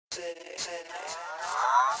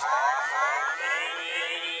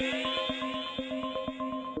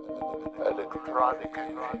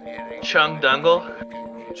Chung Dungle.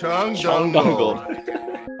 Chung Chung Dungle.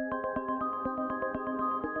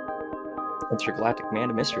 Intergalactic Man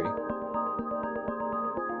of Mystery.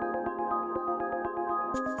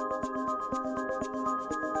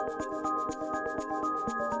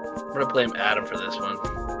 I'm gonna blame Adam for this one.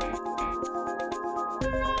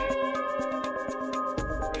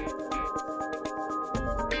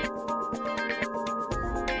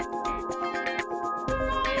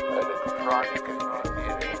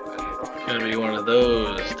 Gonna be one of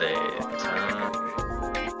those days, huh?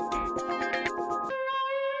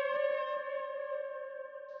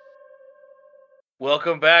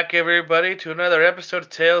 Welcome back, everybody, to another episode of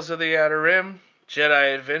Tales of the Outer Rim,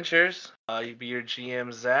 Jedi Adventures. You'll be your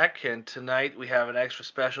GM, Zach, and tonight we have an extra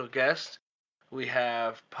special guest. We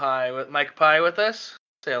have Mike Pye with us.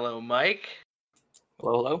 Say hello, Mike.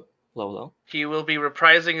 Hello, hello. Hello, hello. He will be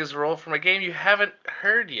reprising his role from a game you haven't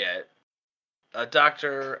heard yet,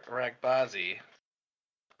 Dr. ShakDanZazBazi.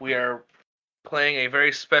 We are playing a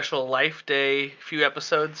very special Life Day few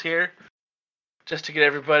episodes here, just to get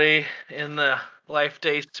everybody in the Life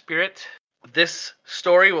Day spirit. This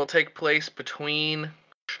story will take place between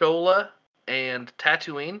Shola and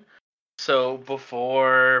Tatooine. So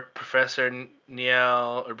before Professor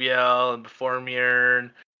Niel or Biel and before Mjorn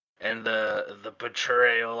and the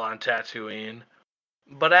betrayal on Tatooine.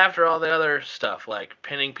 But after all the other stuff, like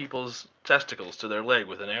pinning people's testicles to their leg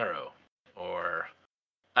with an arrow, or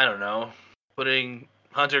I don't know, putting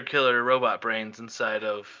hunter-killer robot brains inside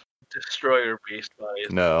of destroyer beast bodies.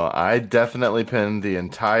 No, I definitely pinned the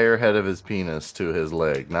entire head of his penis to his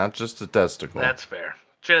leg, not just a testicle. That's fair.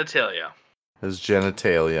 Genitalia. His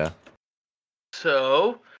genitalia.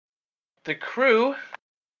 So, the crew,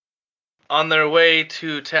 on their way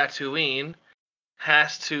to Tatooine,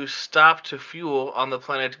 has to stop to fuel on the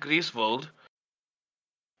planet Griswold.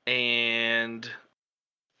 And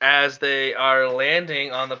as they are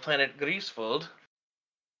landing on the planet Griswold,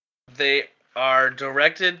 they are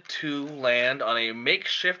directed to land on a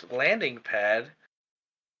makeshift landing pad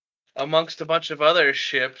amongst a bunch of other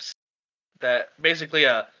ships that basically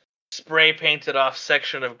a spray painted off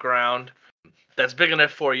section of ground that's big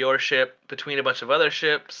enough for your ship between a bunch of other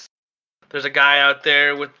ships. There's a guy out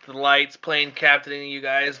there with the lights playing captaining you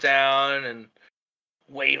guys down and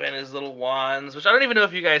waving his little wands, which I don't even know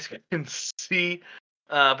if you guys can see,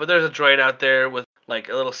 but there's a droid out there with like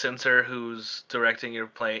a little sensor who's directing your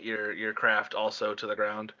craft also to the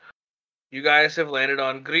ground. You guys have landed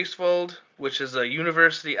on Griswold, which is a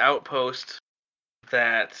university outpost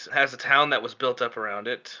that has a town that was built up around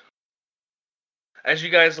it. As you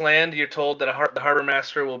guys land, you're told that the harbor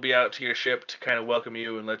master will be out to your ship to kind of welcome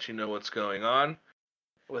you and let you know what's going on.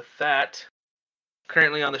 With that,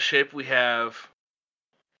 currently on the ship we have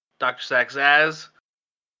Dr. ShakDanZazBazi,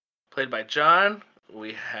 played by John.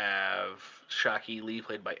 We have Shocky Lee,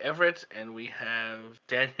 played by Everett, and we have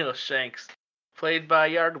Daniel Shanks, played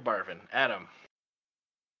by Yargbarvin. Adam,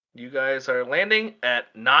 you guys are landing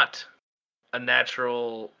at not a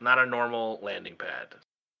normal landing pad.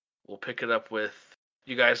 We'll pick it up with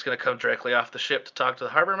you guys gonna come directly off the ship to talk to the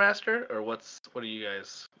harbor master, or what are you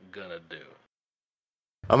guys gonna do?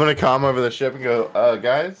 I'm gonna calm over the ship and go,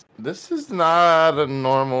 guys, this is not a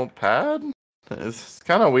normal pad. It's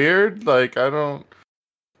kind of weird. Like,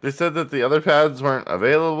 they said that the other pads weren't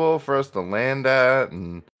available for us to land at,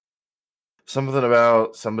 and something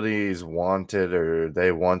about somebody's wanted, or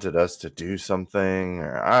they wanted us to do something,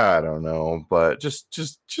 or I don't know. But just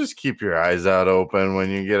keep your eyes out open when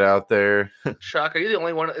you get out there. Shock, are you the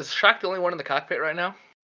only one? Is Shock the only one in the cockpit right now?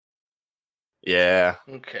 Yeah.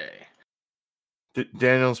 Okay.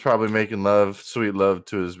 Daniel's probably making sweet love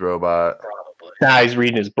to his robot. Probably. Nah, he's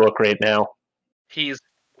reading his book right now. He's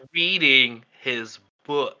reading his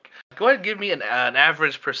book. Go ahead and give me an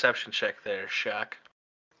average perception check there, Shock.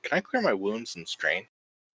 Can I clear my wounds and strain?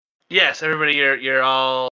 Yes, everybody, you're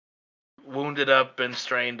all wounded up and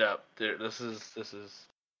strained up. This is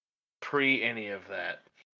pre any of that.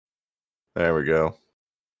 There we go.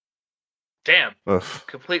 Damn. Oof.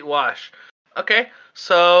 Complete wash. Okay,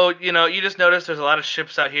 so, you just noticed there's a lot of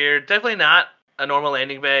ships out here. Definitely not a normal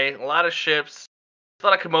landing bay. A lot of ships. A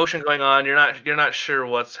lot of commotion going on. You're not sure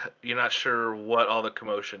what all the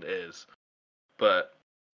commotion is. But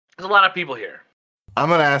there's a lot of people here. I'm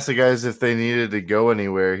gonna ask the guys if they needed to go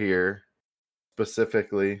anywhere here,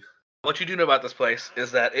 specifically. What you do know about this place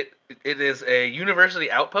is that it is a university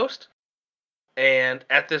outpost. And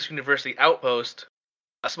at this university outpost,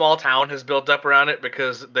 a small town has built up around it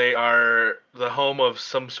because they are the home of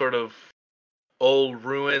some sort of old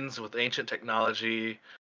ruins with ancient technology,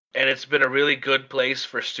 and it's been a really good place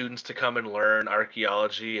for students to come and learn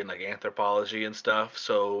archaeology and like anthropology and stuff.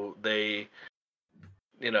 So they,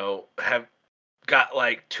 have got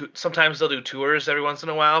like sometimes they'll do tours every once in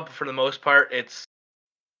a while, but for the most part, it's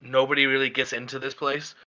nobody really gets into this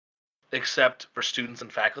place except for students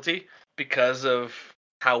and faculty because of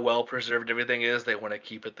how well preserved everything is. They want to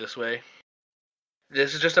keep it this way.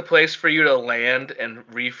 This is just a place for you to land and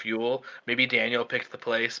refuel. Maybe Daniel picked the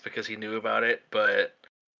place because he knew about it, but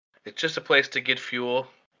it's just a place to get fuel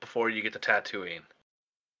before you get to Tatooine.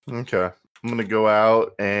 Okay. I'm going to go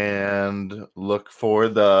out and look for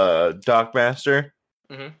the dockmaster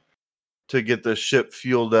to get the ship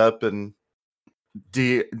fueled up and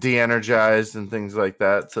de-energized and things like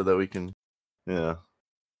that so that we can, yeah.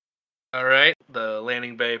 All right. The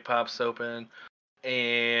landing bay pops open,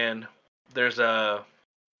 and there's a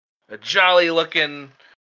jolly-looking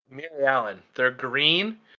Mary Allen. They're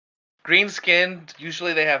green skinned.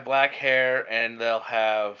 Usually they have black hair, and they'll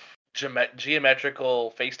have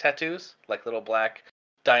geometrical face tattoos, like little black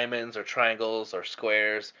diamonds or triangles or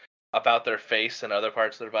squares about their face and other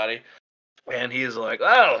parts of their body. And he's like,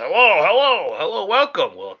 "Oh, hello,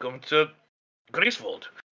 welcome to Greasefold.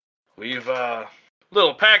 We've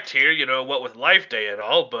little packed here, what with Life Day and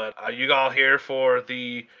all. But are you all here for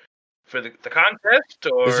the contest,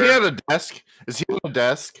 or is he at a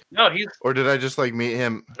desk? No, he's or did I just like meet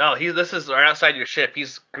him? No, this is right outside your ship.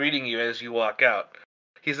 He's greeting you as you walk out.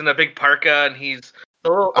 He's in a big parka, and he's a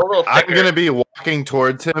little thicker. I'm gonna be walking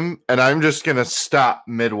towards him, and I'm just gonna stop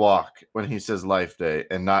mid-walk when he says Life Day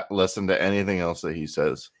and not listen to anything else that he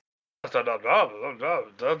says.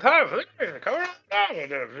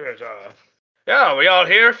 Yeah, we all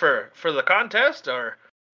here for the contest, or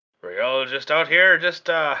we all just out here just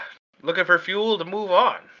looking for fuel to move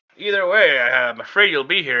on? Either way, I'm afraid you'll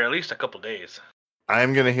be here at least a couple days.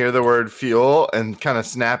 I'm going to hear the word fuel and kind of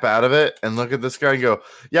snap out of it and look at this guy and go,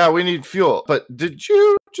 yeah, we need fuel. But did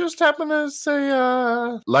you just happen to say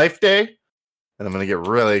Life Day? And I'm going to get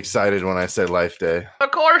really excited when I say Life Day.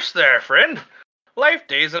 Of course there, friend. Life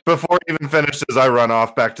Days. Before he even finishes, I run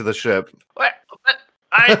off back to the ship. What?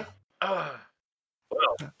 Well.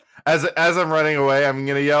 As I'm running away, I'm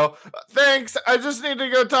going to yell, thanks, I just need to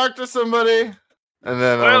go talk to somebody. And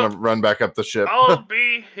then I'm going to run back up the ship. I'll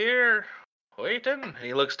be here waiting. And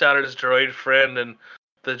he looks down at his droid friend, and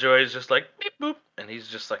the droid's just like, beep, boop. And he's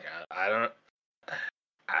just like, I don't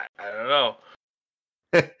know.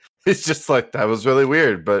 It's just like, that was really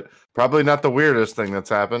weird, but probably not the weirdest thing that's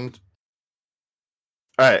happened.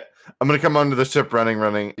 All right, I'm going to come onto the ship running.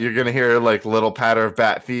 You're going to hear like little patter of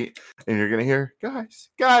bat feet, and you're going to hear, guys.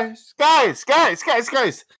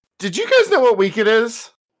 Did you guys know what week it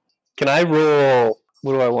is? Can I roll?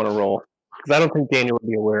 What do I want to roll? Because I don't think Daniel would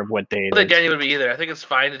be aware of what day it I don't think is. Daniel would be either. I think it's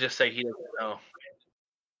fine to just say he doesn't know.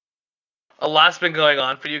 A lot's been going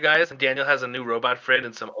on for you guys, and Daniel has a new robot friend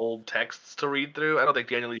and some old texts to read through. I don't think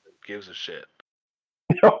Daniel even gives a shit.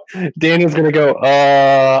 No, Daniel's going to go,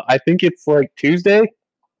 I think it's like Tuesday.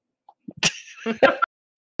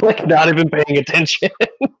 Like not even paying attention.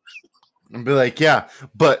 And be like, yeah,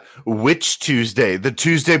 but which Tuesday? The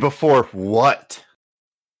Tuesday before what?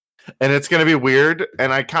 And it's going to be weird.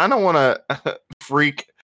 And I kind of want to freak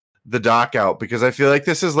the doc out because I feel like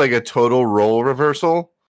this is like a total role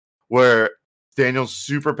reversal where Daniel's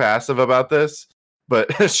super passive about this,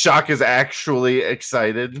 but Shak is actually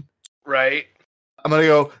excited. Right. I'm going to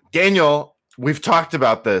go, Daniel, we've talked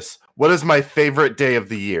about this. What is my favorite day of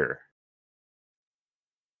the year?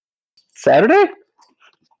 Saturday?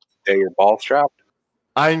 Day your balls dropped.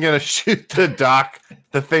 I'm going to shoot the doc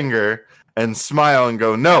the finger and smile and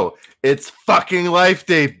go, no, it's fucking Life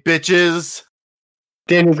Day, bitches.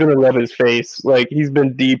 Daniel's going to rub his face like he's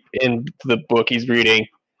been deep into the book he's reading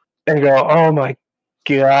and go, oh my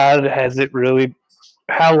God, has it really?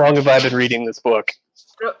 How long have I been reading this book?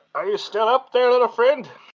 Are you still up there, little friend?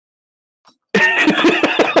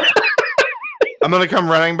 I'm going to come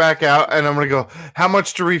running back out and I'm going to go, how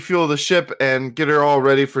much to refuel the ship and get her all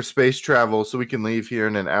ready for space travel so we can leave here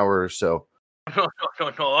in an hour or so? No.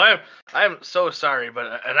 I'm so sorry,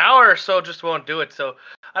 but an hour or so just won't do it. So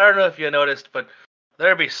I don't know if you noticed, but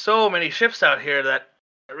there'll be so many ships out here that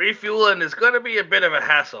refueling is going to be a bit of a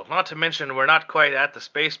hassle. Not to mention we're not quite at the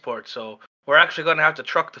spaceport, so we're actually going to have to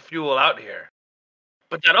truck the fuel out here.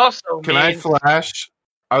 But that also Can I flash?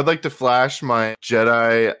 I would like to flash my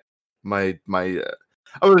Jedi. I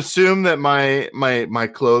would assume that my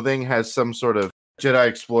clothing has some sort of Jedi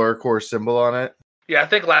Explorer Corps symbol on it. Yeah, I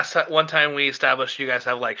think one time we established you guys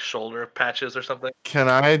have like shoulder patches or something. Can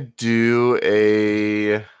I do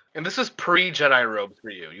a? And this is pre-Jedi robe for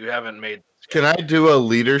you. You haven't made this Can I do a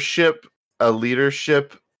leadership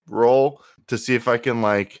role to see if I can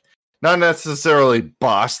like not necessarily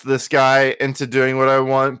boss this guy into doing what I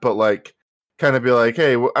want, but like kind of be like,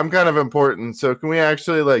 hey, I'm kind of important, so can we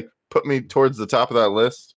actually like put me towards the top of that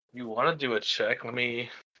list? You want to do a check? Let me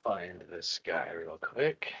find this guy real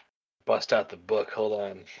quick. Bust out the book. Hold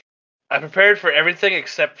on. I prepared for everything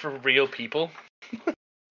except for real people.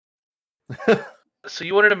 So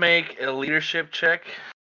you wanted to make a leadership check.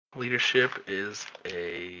 Leadership is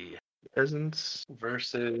a presence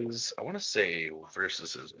versus, I want to say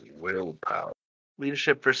versus is willpower.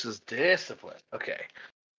 Leadership versus discipline. Okay.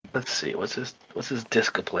 Let's see. What's his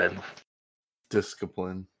discipline?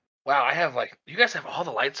 Discipline. Wow, I have like, you guys have all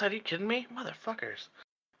the light side? Are you kidding me? Motherfuckers.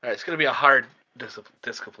 Alright, it's gonna be a hard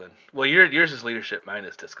discipline. Well, yours is leadership, mine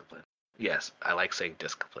is discipline. Yes, I like saying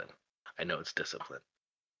discipline. I know it's discipline.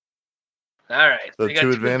 Alright, So you got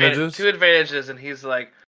two advantages? Two advantages, and he's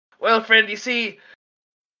like, well, friend, you see,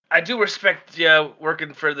 I do respect you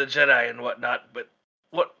working for the Jedi and whatnot, but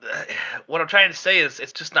what I'm trying to say is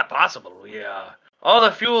it's just not possible. All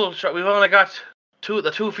the fuel, we've only got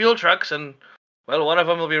the two fuel trucks, and, well, one of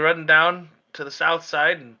them will be running down to the south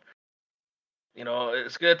side, and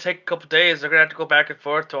it's gonna take a couple days. They're gonna have to go back and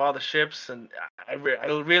forth to all the ships, and I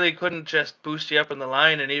really couldn't just boost you up in the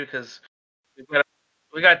line any because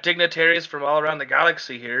we got dignitaries from all around the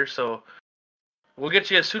galaxy here. So we'll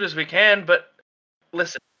get you as soon as we can. But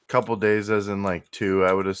listen, Couple days, as in like 2,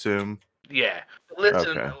 I would assume. yeah,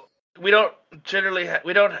 listen, Okay. we don't generally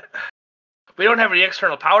we don't have any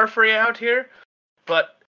external power for you out here,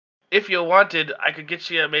 but if you wanted, I could get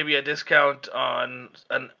you maybe a discount on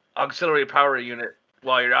an auxiliary power unit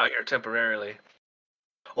while you're out here temporarily.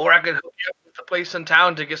 Or I could hook you up with a place in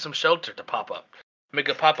town to get some shelter to pop up. Make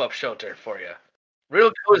a pop-up shelter for you.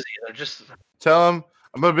 Real cozy. They're just... Tell him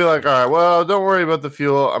I'm gonna be like, all right, well, don't worry about the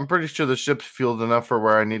fuel. I'm pretty sure the ship's fueled enough for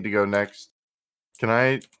where I need to go next. Can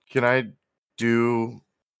I do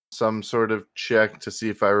some sort of check to see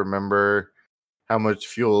if I remember how much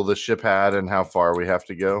fuel the ship had and how far we have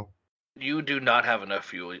to go? You do not have enough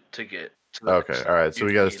fuel to get to the Okay, all right. So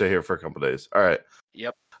we got to stay here for a couple days. All right.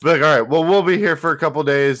 Yep. Be like, all right. Well, we'll be here for a couple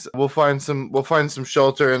days. We'll find some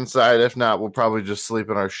shelter inside. If not, we'll probably just sleep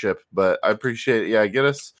in our ship. But I appreciate it. Yeah, get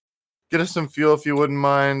us some fuel if you wouldn't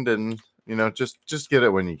mind, and just get it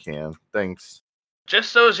when you can. Thanks.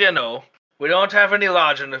 Just so as you know, we don't have any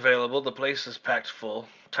lodging available. The place is packed full,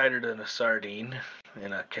 tighter than a sardine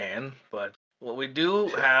in a can. But what we do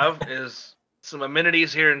have is some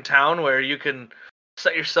amenities here in town where you can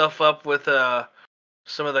set yourself up with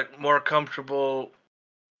some of the more comfortable.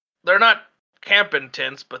 They're not camping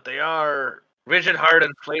tents, but they are rigid, hard,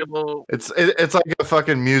 inflatable. It's like a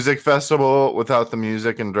fucking music festival without the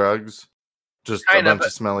music and drugs. Just a bunch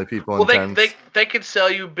of smelly people in tents. They could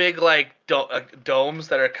sell you big like domes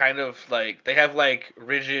that are kind of like they have like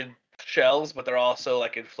rigid shells, but they're also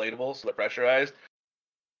like inflatable, so they're pressurized.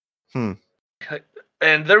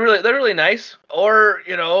 And they're really nice. Or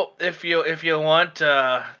if you want,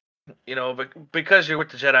 because you're with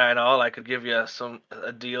the Jedi and all, I could give you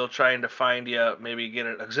a deal trying to find you maybe get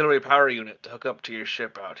an auxiliary power unit to hook up to your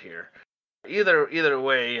ship out here. Either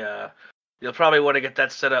way, you'll probably want to get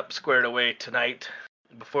that set up squared away tonight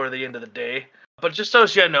before the end of the day. But just so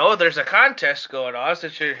you know, there's a contest going on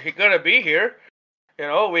since you're going to be here.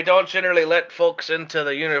 We don't generally let folks into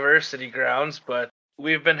the university grounds, but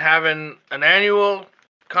we've been having an annual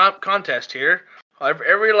contest here.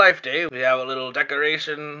 Every Life Day, we have a little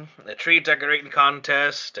decoration, a tree decorating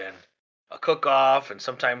contest, and a cook-off, and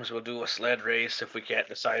sometimes we'll do a sled race if we can't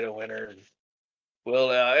decide a winner. Well,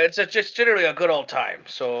 it's just generally a good old time.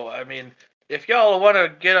 So, I mean, if y'all want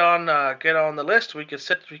to get on the list, we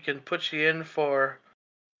can put you in for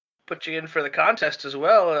the contest as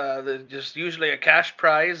well. There's usually a cash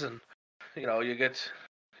prize, and you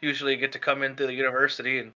usually get to come into the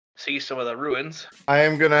university and see some of the ruins. I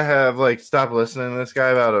am gonna have stop listening to this guy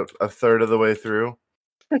about a third of the way through.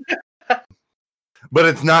 But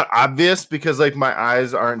it's not obvious because my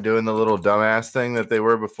eyes aren't doing the little dumbass thing that they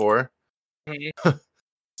were before. Mm-hmm.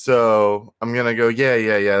 So I'm gonna go,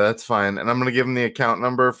 yeah, that's fine, and I'm gonna give him the account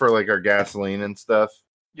number for our gasoline and stuff.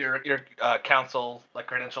 Your council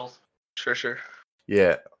credentials. Sure.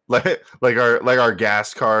 Yeah, like our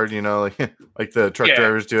gas card, like the truck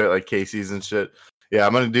drivers do it, like Casey's and shit. Yeah,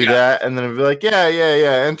 I'm gonna do that, and then I'll be like, yeah,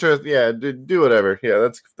 enter, do whatever. Yeah,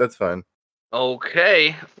 that's fine.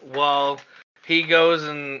 Okay, well, he goes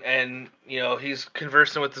and he's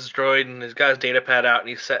conversing with this droid, and he's got his data pad out, and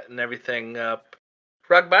he's setting everything up.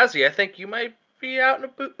 ShakDanZazBazi, I think you might be out in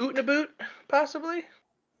a boot, possibly.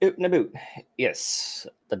 Oot in a boot. Yes,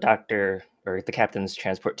 the doctor or the captain's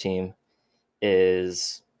transport team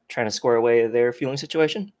is trying to square away their fueling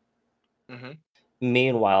situation. Mm-hmm.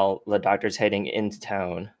 Meanwhile, the doctor's heading into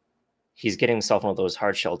town. He's getting himself one of those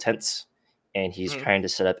hard shell tents, and he's Mhm. trying to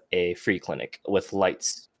set up a free clinic with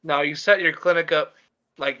lights. Now, you set your clinic up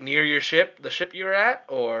like near your ship, the ship you were at,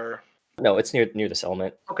 or No, it's near the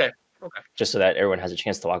settlement, okay. just so that everyone has a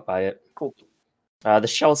chance to walk by it. Cool. The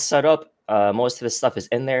shell's set up. Most of his stuff is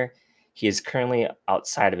in there. He is currently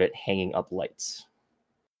outside of it, hanging up lights.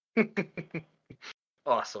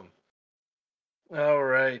 Awesome. All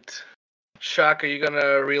right. Shak, are you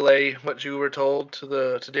gonna relay what you were told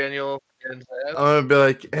to Daniel and Zaz? I'm gonna be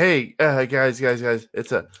like, hey, guys,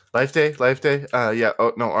 it's a life day. Yeah.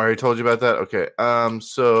 Oh no, I already told you about that. Okay.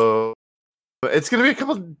 So it's gonna be a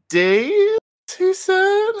couple days, he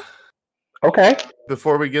said, Okay.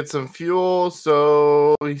 before we get some fuel.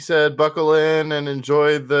 So he said, buckle in and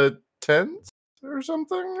enjoy the tents or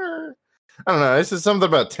something, or I don't know. He said something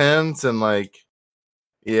about tents and like,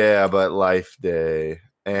 yeah, but life day,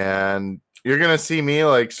 and you're gonna see me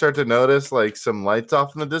like start to notice like some lights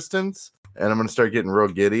off in the distance, and I'm gonna start getting real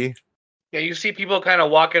giddy. Yeah, you see people kind of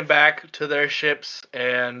walking back to their ships,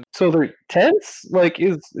 and So they're tents? Like,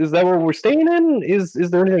 is that where we're staying in? Is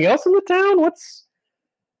there anything else in the town? What's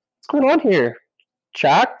going on here?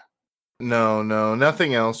 Chuck? No,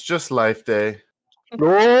 nothing else. Just life day.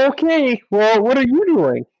 Okay. Well, what are you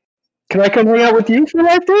doing? Can I come hang out with you for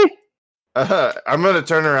Life Day? I'm gonna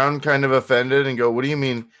turn around, kind of offended, and go, "What do you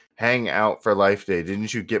mean, hang out for life day?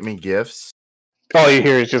 Didn't you get me gifts?" All you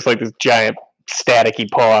hear is just like this giant staticky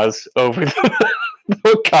pause over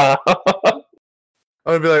the car. I'm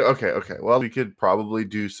gonna be like, okay. Well, we could probably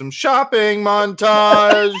do some shopping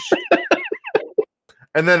montage.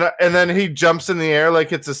 And then he jumps in the air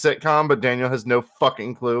like it's a sitcom, but Daniel has no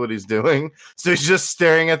fucking clue what he's doing. So he's just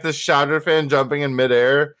staring at this Shadra fan jumping in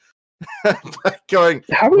midair, going,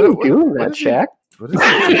 How are you doing that, Shaq? What is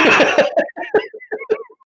he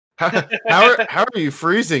how are you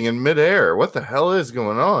freezing in midair? What the hell is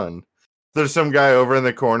going on? There's some guy over in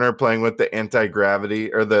the corner playing with the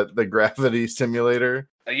anti-gravity or the gravity simulator.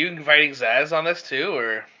 are you inviting Zaz on this too,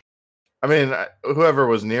 or? I mean, whoever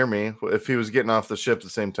was near me, if he was getting off the ship the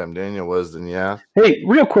same time Daniel was, then yeah. Hey,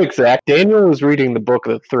 real quick, Zach. Daniel is reading the Book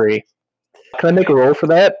of the Three. Can I make a roll for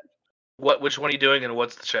that? Which one are you doing, and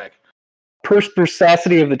what's the check?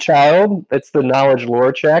 Perspicacity of the child. That's the knowledge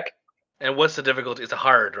lore check. And what's the difficulty? It's a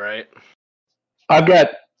hard, right? I've got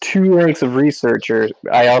 2 ranks of researcher.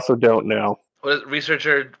 I also don't know. What is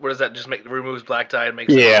researcher? What does that just make? Removes black die and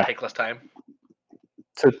makes Yeah. it take less time.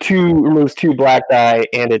 So 2 removes 2 black die,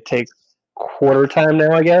 and it takes quarter time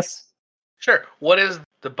now, I guess. Sure. What is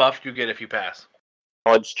the buff you get if you pass?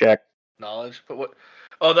 Knowledge check. Knowledge. But what?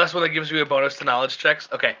 Oh, that's when it gives you a bonus to knowledge checks.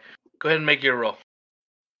 Okay, go ahead and make your roll.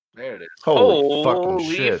 There it is. Holy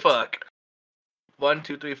fucking shit. Fuck. 1,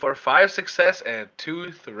 2, 3, 4, 5 success and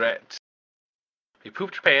 2 threats. You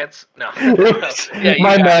pooped your pants. No. Yeah,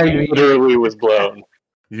 My you mind literally was blown.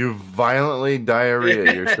 You violently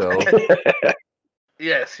diarrhea yourself.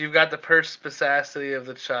 Yes, you've got the perspicacity of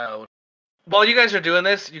the child. While you guys are doing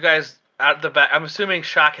this, you guys out the back. I'm assuming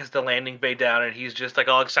Shak has the landing bay down, and he's just like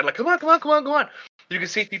all excited, like, come on. You can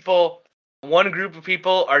see people. One group of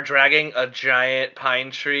people are dragging a giant pine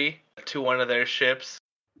tree to one of their ships.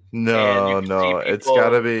 No, people-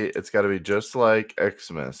 it's gotta be just like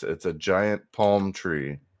Xmas. It's a giant palm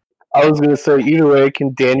tree. I was gonna say either way.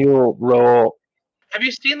 Can Daniel roll? Have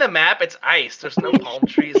you seen the map? It's ice. There's no palm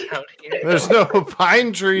trees out here. There's no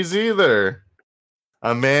pine trees either.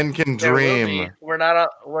 A man can There will be. We're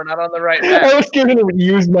We're not on the right I map. was gonna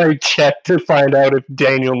use my check to find out if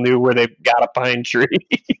Daniel knew where they got a pine tree.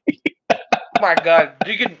 Oh my god,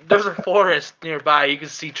 there's a forest nearby. You can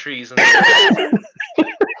see trees.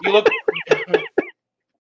 You look.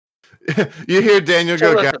 You hear Daniel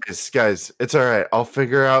go, Listen. guys, it's all right. I'll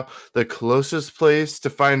figure out the closest place to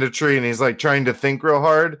find a tree. And he's like trying to think real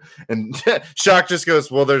hard. And Shock just goes,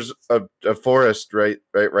 well, there's a forest right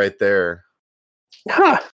there.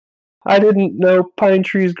 Huh. I didn't know pine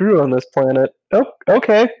trees grew on this planet. Oh,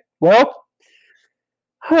 okay. Well,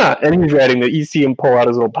 and he's writing that. You see him pull out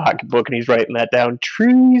his little pocketbook and he's writing that down.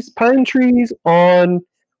 Pine trees on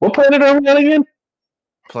what planet are we on again?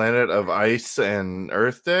 Planet of Ice and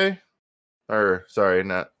Earth Day? Or, sorry,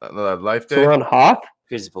 not Life Day? So we're on Hoth?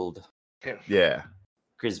 Griswold. Yeah.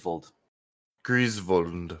 Griswold.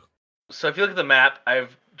 Griswold. So if you look at the map,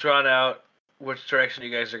 I've drawn out which direction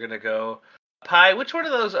you guys are gonna go. Pi, which one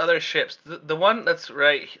of those other ships? The one that's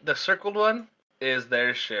right, the circled one, is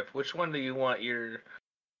their ship. Which one do you want your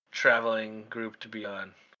traveling group to be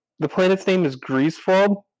on? The planet's name is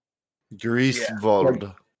Greasefold?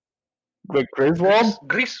 Griswold. Like Griswold?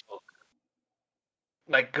 Greaseful.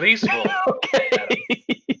 Like greaseful. Okay.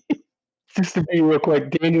 Just to be real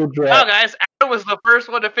quick, Daniel Oh, Draft. guys, Adam was the first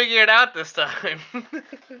one to figure it out this time.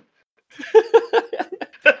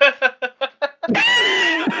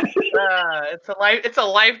 It's a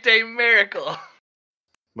life day miracle.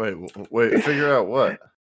 Wait, figure out what?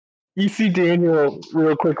 You see Daniel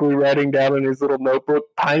real quickly writing down in his little notebook,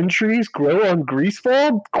 pine trees grow on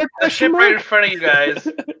Greasefall? The ship right in front of you guys.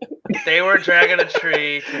 They were dragging a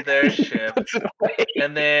tree to their ship. Puts it away.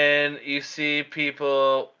 And then you see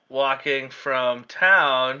people walking from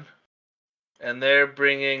town, and they're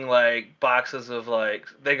bringing like boxes of like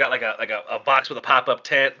they got like a box with a pop-up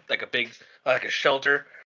tent, like a big like a shelter,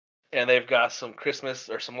 and they've got some Christmas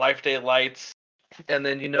or some Life Day lights. And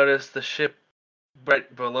then you notice the ship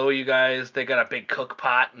right below you guys, they got a big cook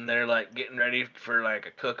pot, and they're like getting ready for like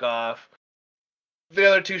a cook-off. The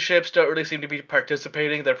other two ships don't really seem to be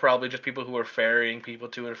participating. They're probably just people who are ferrying people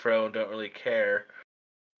to and fro and don't really care.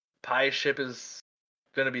 Pie's ship is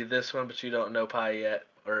going to be this one, but you don't know Pie yet,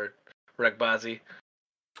 or ShakDanZazBazi.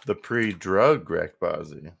 The pre-drug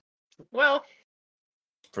ShakDanZazBazi. Well,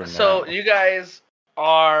 For so now. you guys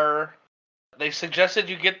are... They suggested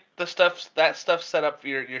you get that stuff set up,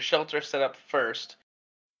 your shelter set up first.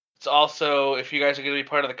 It's also, if you guys are going to be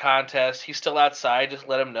part of the contest, he's still outside, just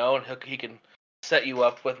let him know, and he can set you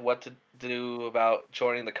up with what to do about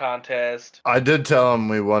joining the contest. I did tell him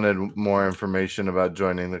we wanted more information about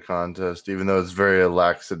joining the contest, even though it's very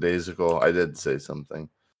lackadaisical. I did say something.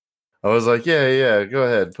 I was like, yeah, go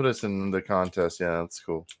ahead. Put us in the contest. Yeah, that's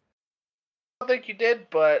cool. I don't think you did,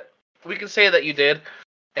 but we can say that you did.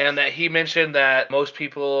 And that he mentioned that most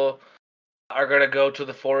people are going to go to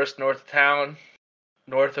the forest north of town,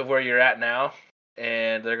 north of where you're at now.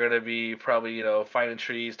 And they're going to be probably, finding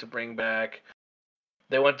trees to bring back.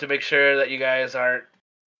 They want to make sure that you guys aren't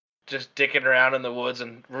just dicking around in the woods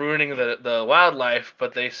and ruining the wildlife,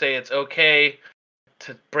 but they say it's okay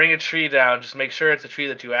to bring a tree down. Just make sure it's a tree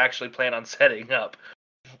that you actually plan on setting up.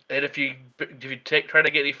 And if you try to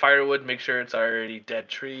get any firewood, make sure it's already dead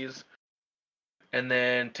trees. And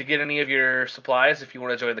then to get any of your supplies, if you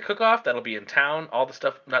want to join the cook-off, that'll be in town. All the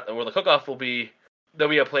stuff, not where the cook-off will be, there'll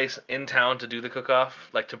be a place in town to do the cook-off,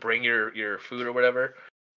 like to bring your food or whatever.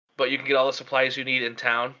 But you can get all the supplies you need in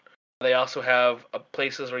town. They also have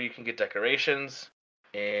places where you can get decorations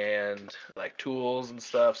and like tools and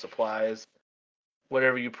stuff, supplies,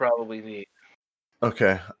 whatever you probably need.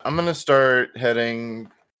 Okay, I'm gonna start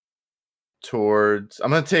heading towards.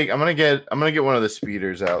 I'm gonna get one of the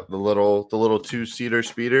speeders out, the little 2-seater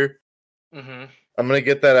speeder. Mm-hmm. I'm gonna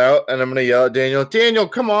get that out, and I'm gonna yell at Daniel. Daniel,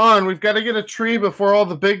 come on! We've got to get a tree before all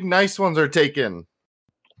the big nice ones are taken.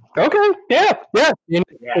 Okay, yeah.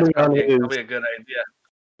 It's probably a good idea.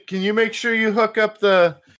 Can you make sure you hook up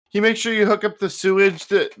the? Can you make sure you hook up the sewage?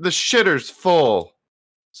 The shitter's full,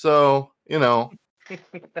 so you know.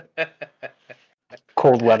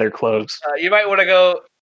 Cold weather clothes. You might want to go.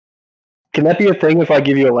 Can that be a thing if I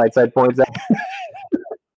give you a light side point?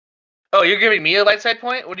 Oh, you're giving me a light side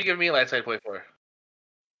point? What are you giving me a light side point for?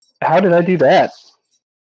 How did I do that?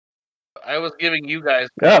 I was giving you guys.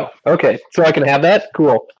 Oh, okay. So I can have that?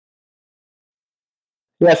 Cool.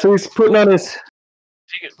 Yeah, so he's putting on his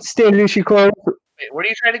standard issue clothes. Wait, what are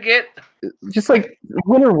you trying to get? Just like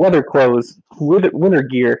winter weather clothes. Winter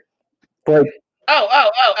gear. Like, Oh,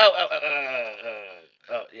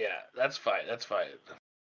 yeah, that's fine.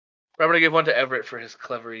 I'm gonna give one to Everett for his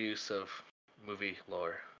clever use of movie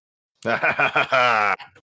lore.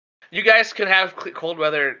 You guys can have cold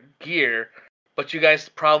weather gear, but you guys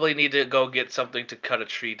probably need to go get something to cut a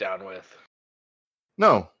tree down with.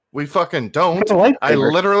 No, we fucking don't. I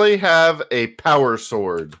literally have a power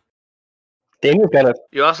sword. Daniel's got a.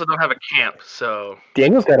 You also don't have a camp, so.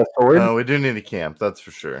 Daniel's got a sword. No, we do need a camp. That's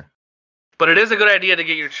for sure. But it is a good idea to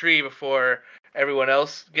get your tree before everyone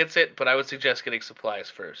else gets it. But I would suggest getting supplies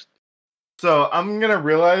first. So I'm gonna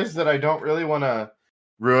realize that I don't really want to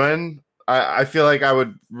ruin. I feel like I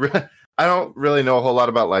would. I don't really know a whole lot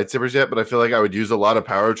about lightsabers yet, but I feel like I would use a lot of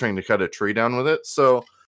power trying to cut a tree down with it. So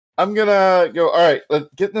I'm gonna go. All right, let's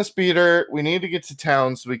get in the speeder. We need to get to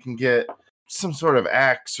town so we can get some sort of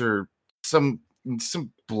axe or some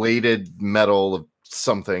bladed metal of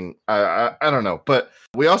something. I don't know, but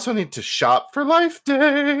we also need to shop for Life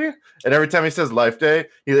Day. And every time he says Life Day,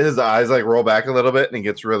 his eyes like roll back a little bit and he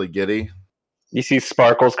gets really giddy. You see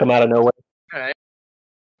sparkles come out of nowhere. All right.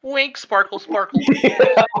 Wink, sparkle, sparkle.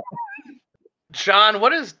 John,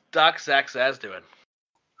 what is Doc ShakDanZazBazi doing?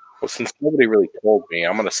 Well, since nobody really told me,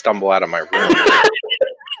 I'm going to stumble out of my room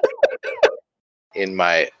in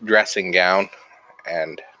my dressing gown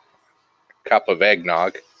and cup of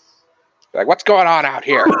eggnog. Like, what's going on out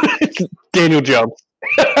here? Daniel jumps.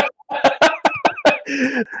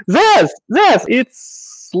 Zaz,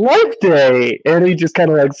 it's Life Day, and he just kind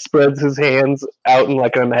of like spreads his hands out in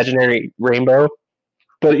like an imaginary rainbow.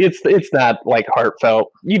 But it's not like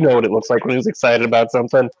heartfelt. You know what it looks like when he's excited about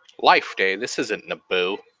something. Life Day. This isn't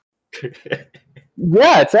Naboo.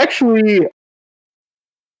 Yeah, it's actually.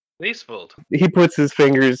 Greaseful. He puts his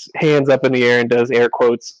hands up in the air and does air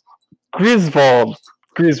quotes. Griswold.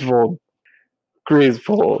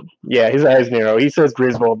 Yeah, his eyes narrow. He says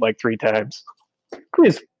Griswold like 3 times.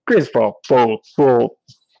 Griswold. Boom.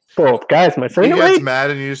 Guys, am I saying He it gets right?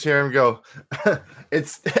 mad and you just hear him go,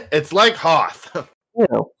 it's like Hoth. You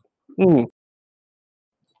know.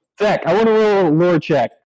 Zach, I want to roll a lore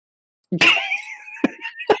check.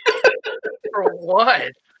 For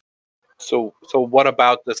what? So what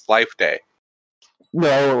about this Life Day?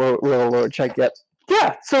 No, we'll lore check yet.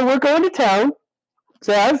 Yeah, so we're going to town.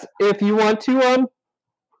 Zaz, if you want to come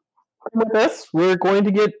with us, we're going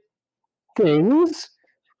to get things.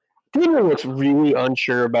 Daniel looks really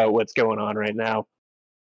unsure about what's going on right now.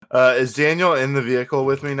 Is Daniel in the vehicle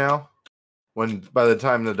with me now? By the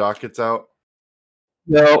time the doc gets out?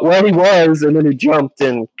 No, well, he was, and then he jumped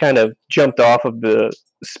off of the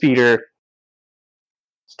speeder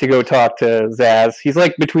to go talk to Zaz. He's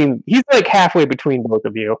like halfway between both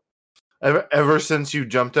of you. Ever since you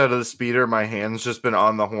jumped out of the speeder, my hand's just been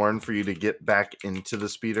on the horn for you to get back into the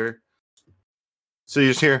speeder. So you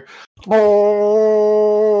just hear. So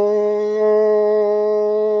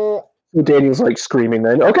Daniel's like screaming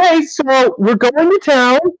then. Okay, so we're going to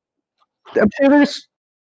town. I'm sure there's.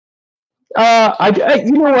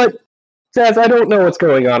 You know what, Zaz? I don't know what's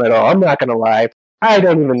going on at all. I'm not gonna lie. I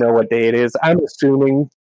don't even know what day it is. I'm assuming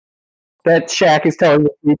that Shaq is telling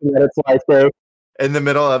the people that it's Life Day. In the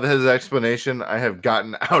middle of his explanation, I have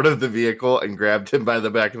gotten out of the vehicle and grabbed him by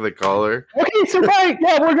the back of the collar. Okay, so right,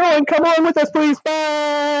 yeah, we're going. Come on with us, please.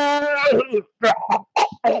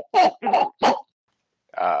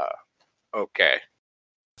 Okay.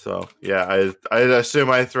 So yeah, I assume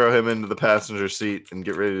I throw him into the passenger seat and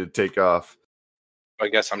get ready to take off. I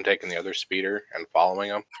guess I'm taking the other speeder and following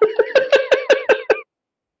him.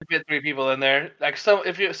 Get 3 people in there. Like, so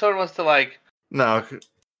if someone wants to like. No,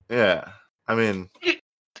 yeah. I mean,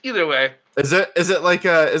 Either way. is it like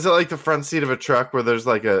the front seat of a truck where there's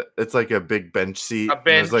like it's like a big bench seat? A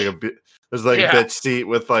bench. There's like a bench seat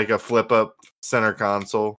with like a flip up center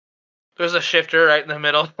console. There's a shifter right in the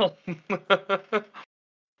middle.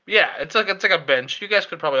 Yeah, it's like a bench. You guys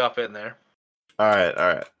could probably all fit in there. All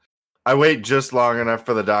right. I wait just long enough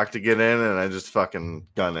for the doc to get in, and I just fucking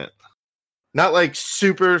gun it. Not like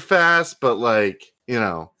super fast, but like, you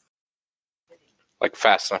know. Like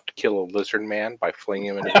fast enough to kill a lizard man by flinging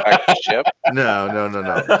him into the back of the ship? No.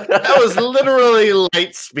 That was literally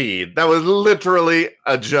light speed. That was literally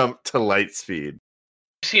a jump to light speed.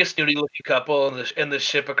 You see a snooty-looking couple in the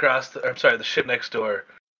ship the ship next door.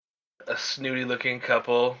 A snooty-looking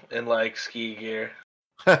couple in like ski gear.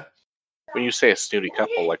 When you say a snooty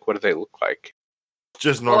couple, like what do they look like?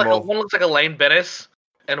 Just normal. One looks like Elaine Bennis,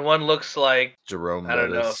 and one looks like Jerome I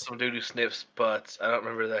don't know, Bettis. some dude who sniffs butts. I don't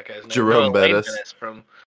remember that guy's name. Jerome Elaine Bettis. Bennis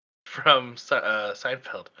from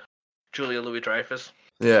Seinfeld. Julia Louis-Dreyfus.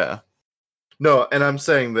 Yeah. No, and I'm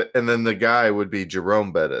saying that, and then the guy would be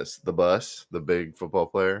Jerome Bettis, the big football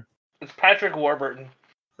player. It's Patrick Warburton.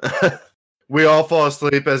 We all fall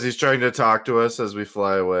asleep as he's trying to talk to us as we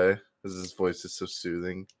fly away, because his voice is so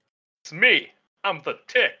soothing. It's me. I'm the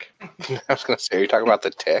Tick. I was going to say, are you talking about the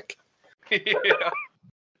Tick? Yeah.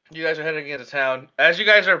 You guys are heading into town. As you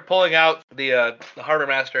guys are pulling out, the harbor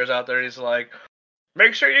master is out there. He's like,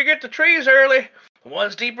 make sure you get the trees early. The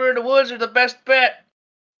ones deeper in the woods are the best bet.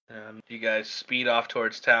 And you guys speed off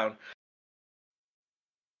towards town.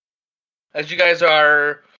 As you guys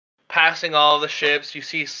are passing all the ships, you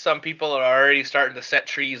see some people are already starting to set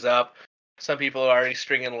trees up. Some people are already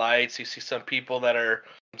stringing lights. You see some people that are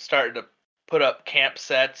starting to put up camp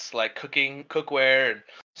sets, like cookware, and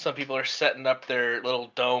some people are setting up their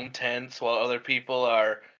little dome tents, while other people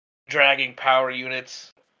are dragging power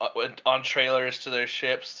units on trailers to their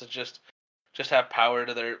ships to just have power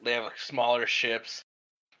to they have like smaller ships.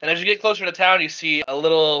 And as you get closer to town, you see a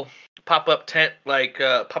little pop-up tent, like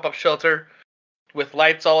pop-up shelter with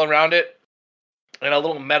lights all around it, and a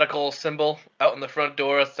little medical symbol out in the front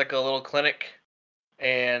door. It's like a little clinic.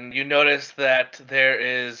 And you notice that there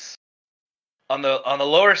is on the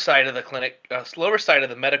lower side of the clinic, lower side of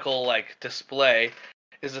the medical like display,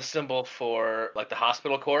 is a symbol for like the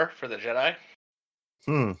hospital corps for the Jedi.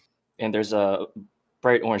 And there's a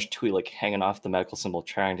bright orange Twi'lek hanging off the medical symbol,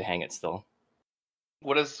 trying to hang it still.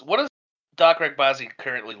 What does Doc ShakDanZazBazi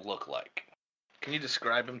currently look like? Can you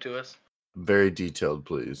describe him to us? Very detailed,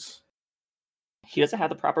 please. He doesn't have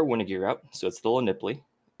the proper winter gear out, so it's a little nipply.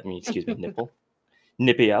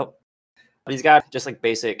 Nippy out. But he's got just like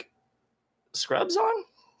basic scrubs on,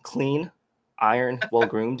 clean, iron, well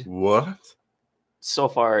groomed. What? So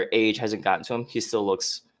far, age hasn't gotten to him. He still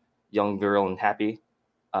looks young, virile, and happy.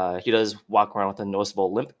 He does walk around with a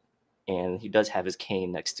noticeable limp, and he does have his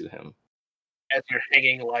cane next to him As you're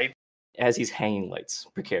hanging light. as he's hanging lights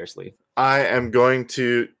precariously. I am going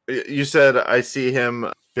to. You said I see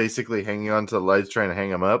him basically hanging onto the lights, trying to hang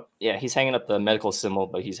him up. Yeah, he's hanging up the medical symbol,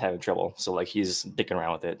 but he's having trouble. So like he's dicking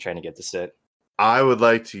around with it, trying to get to sit. I would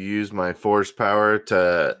like to use my force power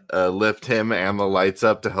to lift him and the lights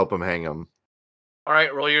up to help him hang him. All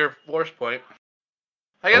right, roll your force point.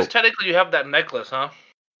 I guess technically you have that necklace, huh?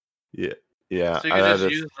 Yeah. So you can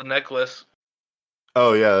just use the necklace.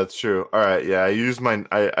 Oh yeah, that's true. All right, yeah, I use mine.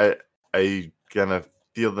 I gonna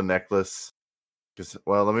feel the necklace.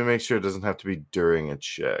 Well, let me make sure it doesn't have to be during a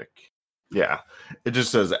check. Yeah, it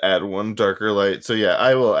just says add one darker light. So yeah,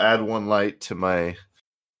 I will add one light to my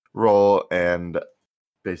roll and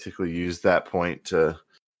basically use that point to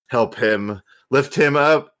help him lift him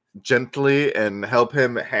up gently and help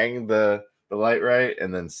him hang the light right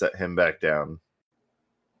and then set him back down.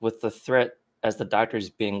 With the threat as the doctor's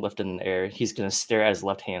being lifted in the air, he's going to stare at his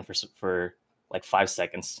left hand for like 5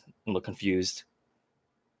 seconds and look confused,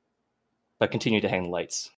 but continue to hang the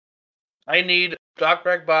lights. I need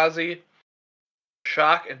ShakDanZazBazi,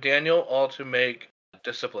 Shak, and Daniel all to make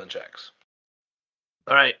discipline checks.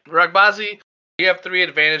 All right, Rakbazi, you have 3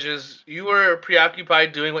 advantages. You were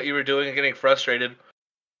preoccupied doing what you were doing and getting frustrated.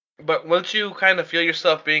 But once you kind of feel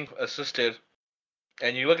yourself being assisted,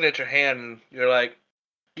 and you're looking at your hand, you're like,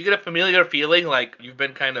 you get a familiar feeling like you've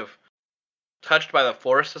been kind of touched by the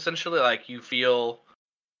force, essentially. Like you feel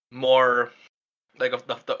more like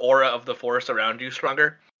the aura of the force around you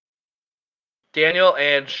stronger. Daniel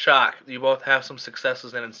and Shak, you both have some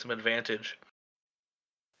successes and some advantage.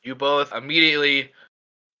 You both immediately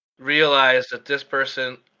realize that this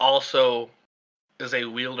person also is a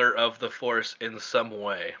wielder of the force in some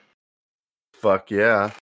way. Fuck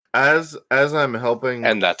yeah. As I'm helping,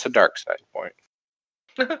 And that's a dark side point.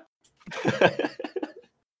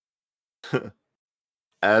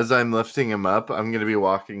 as I'm lifting him up, I'm gonna be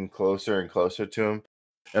walking closer and closer to him.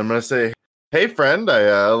 And I'm gonna say, "Hey, friend,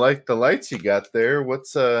 I like the lights you got there.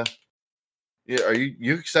 What's Yeah, are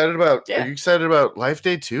you excited about? Yeah. Are you excited about Life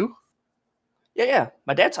Day 2? Yeah.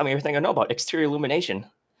 My dad taught me everything I know about exterior illumination.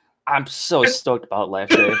 I'm so stoked about Life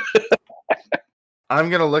Day. I'm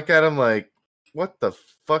gonna look at him like, what the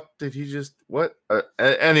fuck did he just? What?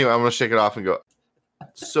 Anyway, I'm gonna shake it off and go.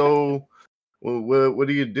 So, what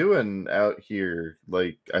are you doing out here?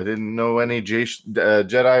 Like, I didn't know any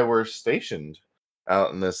Jedi were stationed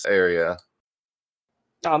out in this area.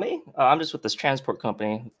 Oh, me? I'm just with this transport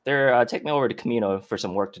company. They're taking me over to Camino for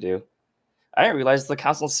some work to do. I didn't realize the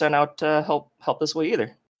council sent out to help this way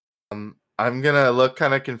either. I'm gonna look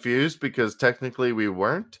kind of confused because technically we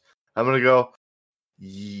weren't. I'm gonna go,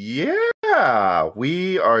 yeah,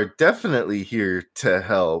 we are definitely here to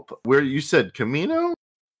help. Where you said Camino?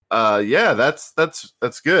 Yeah, that's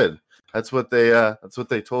good. That's what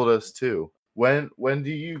they told us too. When do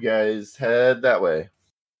you guys head that way?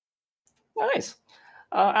 Nice.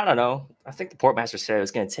 I don't know. I think the portmaster said it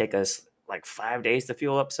was going to take us like 5 days to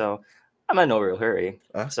fuel up, so I'm in no real hurry.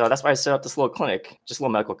 So that's why I set up this little clinic, just a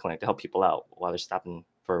little medical clinic to help people out while they're stopping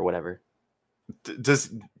for whatever.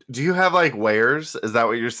 Do you have like wares? Is that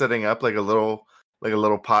what you're setting up, like a little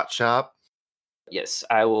pot shop? Yes,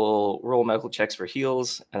 I will roll medical checks for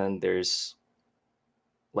heals, and then there's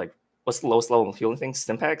like, what's the lowest level healing thing?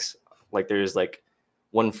 Stim packs? Like there's like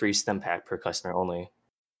 1 free stim pack per customer only.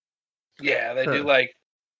 Yeah, they do like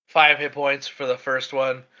 5 hit points for the first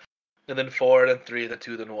one, and then 4, then 3, then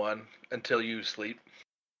 2, then 1 until you sleep.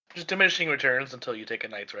 Just diminishing returns until you take a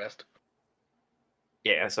night's rest.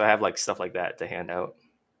 Yeah, so I have like stuff like that to hand out.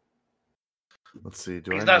 Let's see.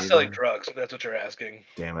 He's not selling drugs, if that's what you're asking.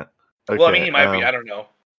 Damn it. Okay, well, I mean, he might be. I don't know.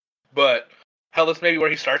 But hell, that's maybe where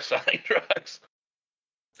he starts selling drugs.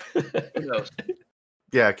 Who knows?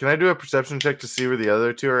 Yeah, can I do a perception check to see where the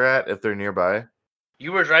other 2 are at, if they're nearby?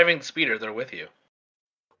 You were driving the speeder. They're with you.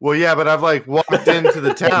 Well, yeah, but I've like walked into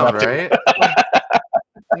the town, right?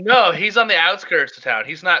 No, he's on the outskirts of town.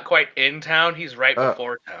 He's not quite in town. He's right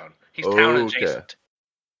before town. He's town adjacent.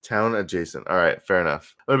 Town adjacent. All right, fair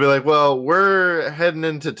enough. I'd be like, well, we're heading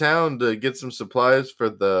into town to get some supplies for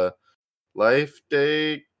the Life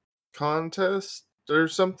Day contest or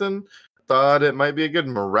something. Thought it might be a good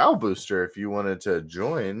morale booster if you wanted to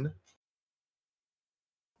join.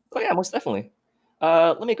 Oh yeah, most definitely.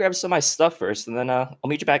 Let me grab some of my stuff first, and then I'll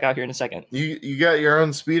meet you back out here in a second. You got your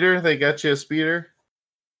own speeder? They got you a speeder?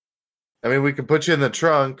 I mean, we can put you in the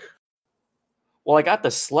trunk. Well, I got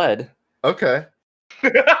the sled. Okay.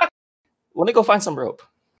 Let me go find some rope.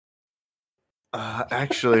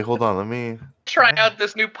 Actually, hold on. Let me Try out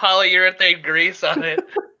this new polyurethane grease on it.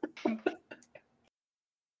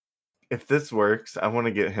 If this works, I want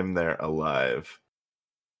to get him there alive.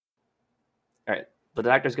 All right. The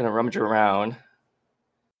doctor's going to rummage around.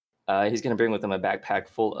 He's going to bring with him a backpack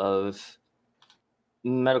full of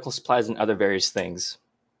medical supplies and other various things.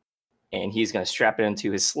 And he's going to strap it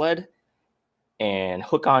into his sled and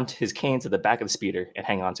hook onto his cane to the back of the speeder and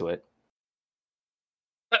hang onto it.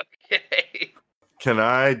 Okay. Can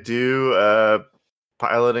I do a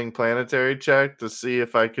piloting planetary check to see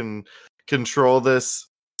if I can control this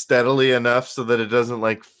steadily enough so that it doesn't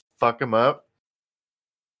like fuck him up?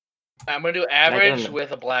 I'm gonna do average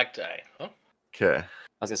with a black die. Huh? Okay. I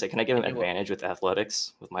was going to say, can I give him advantage with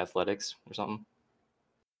athletics, with my athletics or something?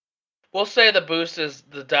 We'll say the boost is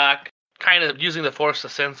the doc kind of using the force to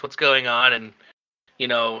sense what's going on, and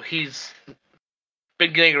he's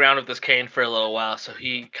been getting around with this cane for a little while, so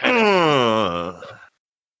he kind of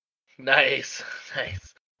nice.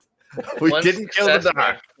 We One didn't kill the success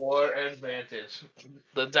doc. for advantage.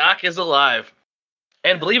 The doc is alive,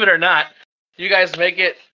 and believe it or not, you guys make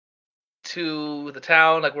it to the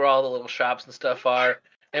town, like where all the little shops and stuff are,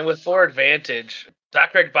 and with 4 advantage,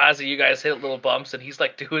 Dr. ShakDanZazBazi, you guys hit little bumps, and he's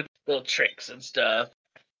like doing little tricks and stuff.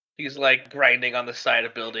 He's like grinding on the side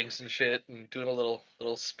of buildings and shit, and doing a little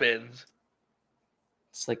spins.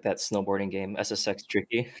 It's like that snowboarding game, SSX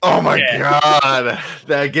Tricky. Oh my god,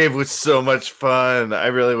 that game was so much fun. I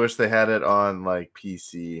really wish they had it on like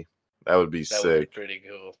PC. That would be sick. Would be pretty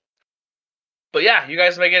cool. But yeah, you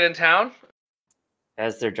guys make it in town.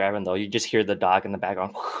 As they're driving, though, you just hear the dog in the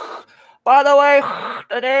background. By the way,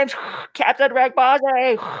 the name's Captain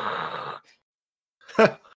ShakDanZazBazi.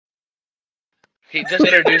 He just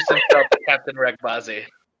introduced himself to Captain ShakDanZazBazi.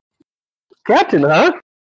 Captain, huh?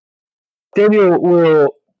 Daniel,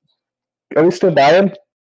 are we still by him?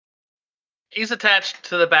 He's attached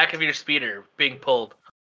to the back of your speeder, being pulled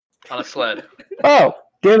on a sled. Oh,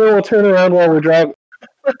 Daniel will turn around while we're driving.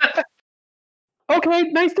 Okay,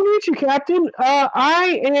 nice to meet you, Captain.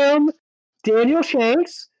 I am Daniel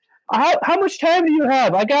Shanks. How much time do you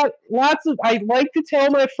have? I got lots of. I like to tell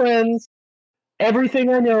my friends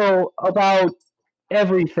everything I know about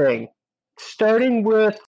everything, starting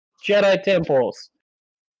with Jedi temples.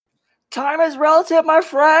 Time is relative, my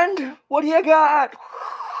friend. What do you got?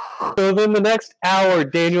 So then the next hour,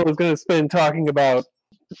 Daniel is going to spend talking about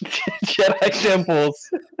Jedi temples.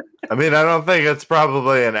 I mean, I don't think it's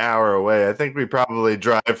probably an hour away. I think we probably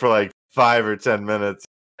drive for like 5 or 10 minutes.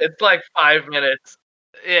 It's like 5 minutes.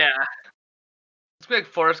 Yeah. It's like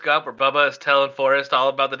Forrest Gump, where Bubba is telling Forrest all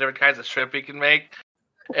about the different kinds of shrimp he can make.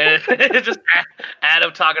 And it's just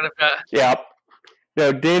Adam talking about... Yeah.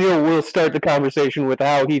 No, Daniel will start the conversation with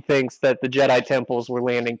how he thinks that the Jedi temples were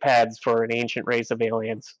landing pads for an ancient race of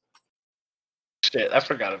aliens. Shit, I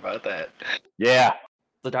forgot about that. Yeah.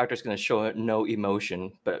 The doctor's going to show no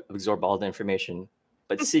emotion, but absorb all the information,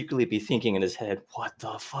 but secretly be thinking in his head, what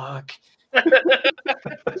the fuck?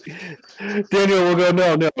 Daniel will go,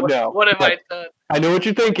 no. What have I done? I know what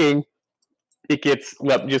you're thinking. Just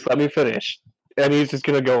let me finish. And he's just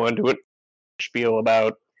going to go into a spiel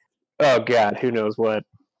about, oh God, who knows what.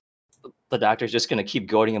 The doctor's just going to keep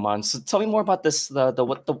goading him on. So tell me more about this. What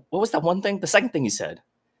was that one thing? The second thing you said.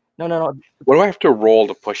 No. What do I have to roll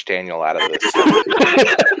to push Daniel out of this?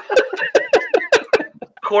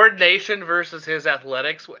 Coordination versus his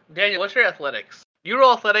athletics. Daniel, what's your athletics? You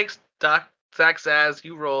roll athletics. Doc Zaz,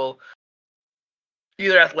 you roll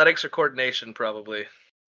either athletics or coordination, probably.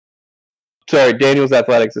 Sorry, Daniel's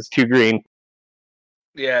athletics is 2 green.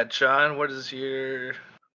 Yeah, John, what is your...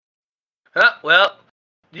 well,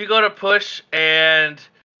 you go to push, and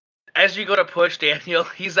as you go to push Daniel,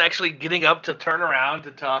 he's actually getting up to turn around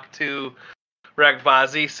to talk to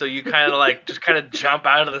ShakDanZazBazi, so you kind of just jump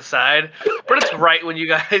out of the side. But it's right when you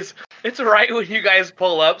guys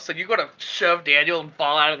pull up, so you go to shove Daniel and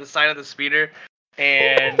fall out of the side of the speeder,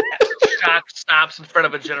 and Shock stops in front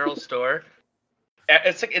of a general store.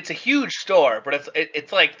 It's a huge store, but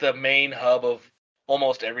it's like the main hub of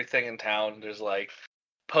almost everything in town. There's like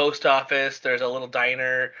post office, there's a little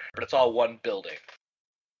diner, but it's all one building.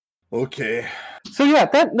 Okay. So yeah,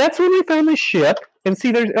 that's when we found the ship. And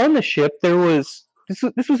see, on the ship there was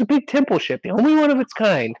this was a big temple ship, the only one of its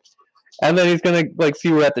kind. And then he's gonna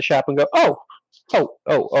see we're at the shop and go, oh,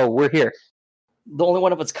 we're here. The only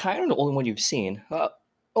one of its kind, or the only one you've seen?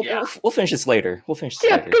 Oh, Yeah. we'll finish this later. Yeah,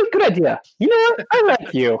 later. good idea. You know what? I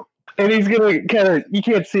like you. And he's gonna kind of, you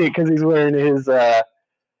can't see it because he's wearing his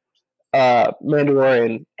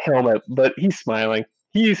Mandalorian helmet, but he's smiling.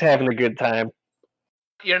 He's having a good time.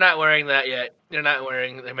 You're not wearing that yet. You're not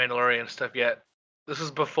wearing the Mandalorian stuff yet. This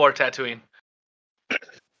is before Tatooine.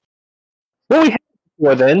 Well, we had it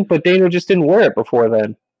before then, but Daniel just didn't wear it before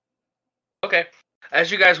then. Okay.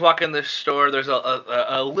 As you guys walk in the store, there's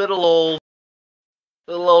a little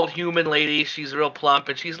old human lady. She's real plump,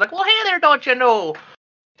 and she's like, "Well, hey there, don't you know?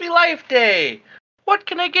 Happy Life Day. What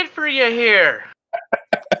can I get for you here?"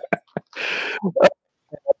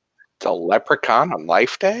 It's a leprechaun on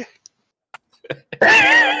Life Day?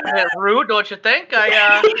 Rude, don't you think?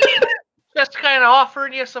 I just kind of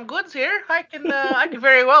offering you some goods here. I can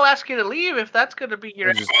very well ask you to leave if that's going to be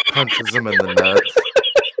your. He just punches him in the nuts.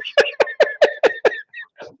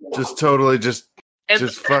 Just totally, just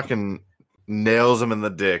fucking nails him in the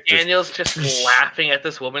dick. Daniel's just laughing at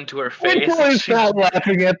this woman to her face. She's not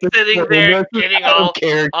laughing at this sitting woman. there, That's getting out of all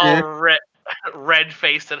character.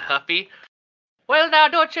 red-faced and huffy. Well, now,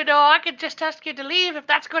 don't you know, I could just ask you to leave if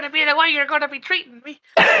that's going to be the way you're going to be treating me.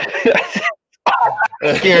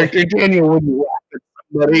 Character Daniel wouldn't laugh at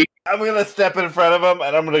somebody. I'm gonna step in front of him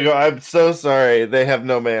and I'm gonna go, "I'm so sorry, they have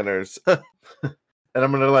no manners." And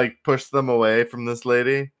I'm gonna like push them away from this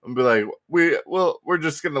lady and be like, we're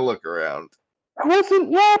just gonna look around. I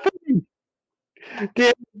wasn't laughing.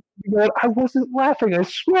 Daniel, I wasn't laughing. I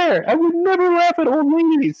swear, I would never laugh at old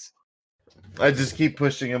ladies. I just keep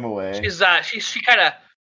pushing him away. She kind of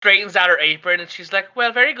straightens out her apron and she's like,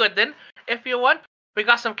 "Well, very good then. If you want, we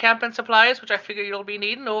got some camping supplies, which I figure you'll be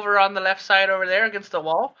needing over on the left side over there against the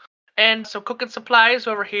wall, and some cooking supplies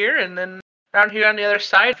over here, and then around here on the other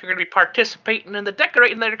side, if you're going to be participating in the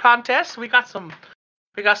decorating later contest, we got some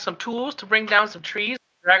tools to bring down some trees,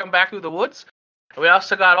 drag them back through the woods. We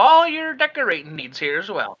also got all your decorating needs here as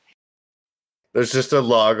well." There's just a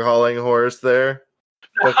log hauling horse there.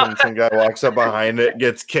 Fucking some guy walks up behind it,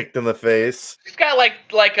 gets kicked in the face. It's got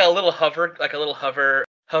like a little hover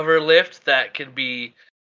lift that can be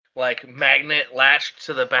like magnet latched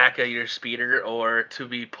to the back of your speeder or to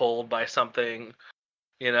be pulled by something,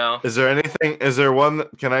 you know. Is there one,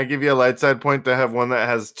 can I give you a light side point to have one that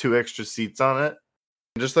has 2 extra seats on it?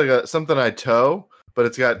 Just like something I tow, but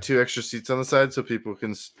it's got 2 extra seats on the side so people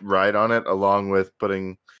can ride on it along with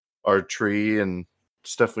putting our tree and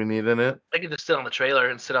stuff we need in it. They can just sit on the trailer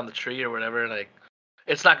and sit on the tree or whatever. Like,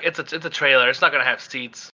 it's a trailer. It's not gonna have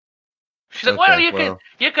seats. She's like, "Well,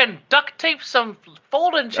 you can duct tape some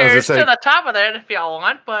folding chairs to the top of there if y'all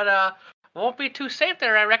want, but won't be too safe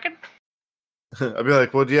there, I reckon." I'd be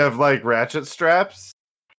like, "Well, do you have like ratchet straps?"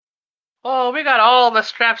 "Oh, we got all the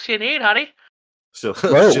straps you need, honey." She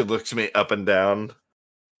looks me up and down.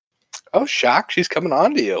 Oh, shock! She's coming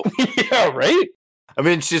on to you. Yeah, right? I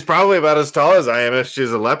mean, she's probably about as tall as I am if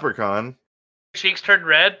she's a leprechaun. Cheeks turn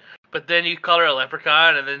red, but then you call her a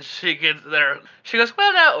leprechaun, and then she gets there. She goes,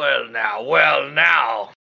 well now.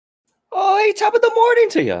 Oh, hey, top of the morning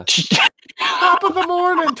to you. Top of the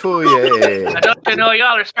morning to you. I don't you know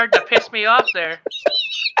y'all are starting to piss me off there.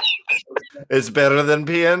 It's better than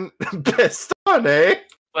being pissed on, eh?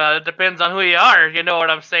 Well, it depends on who you are. You know what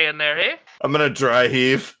I'm saying there, eh? I'm gonna dry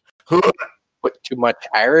heave. Put too much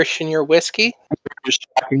Irish in your whiskey? Just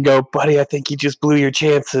and go, buddy, I think you just blew your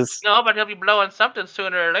chances. No, but he'll be blowing something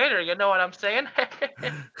sooner or later. You know what I'm saying?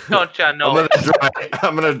 Don't you know?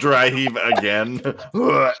 I'm gonna dry heave again.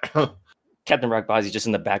 Captain ShakDanZazBazi just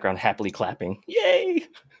in the background happily clapping. Yay!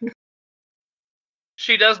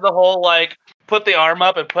 She does the whole, like, put the arm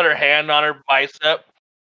up and put her hand on her bicep.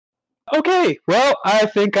 Okay, well, I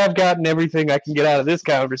think I've gotten everything I can get out of this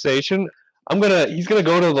conversation. He's gonna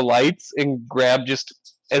go to the lights and grab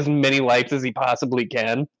just as many lights as he possibly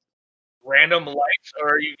can. Random lights,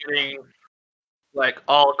 or are you getting, like,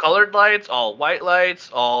 all colored lights, all white lights,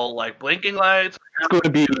 all, like, blinking lights? It's going to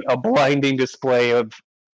be a blinding display of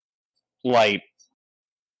light.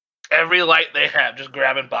 Every light they have, just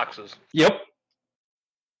grabbing boxes. Yep.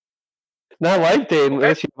 Not light day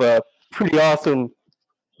unless you have a pretty awesome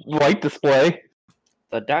light display.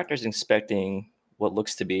 The doctor's inspecting what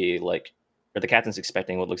looks to be like, or the captain's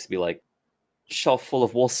expecting what looks to be like a shelf full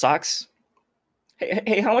of wool socks.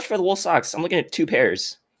 Hey, how much for the wool socks? I'm looking at 2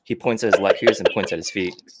 pairs. He points at his left ears and points at his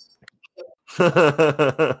feet. That's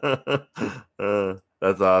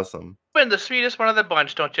awesome. I've been the sweetest one of the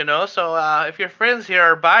bunch, don't you know? So if your friends here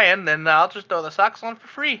are buying, then I'll just throw the socks on for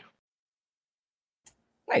free.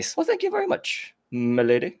 Nice. Well, thank you very much, my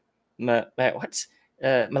lady. My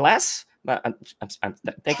lass?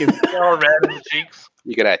 Thank you. They're all red in the cheeks.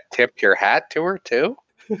 You gonna tip your hat to her too?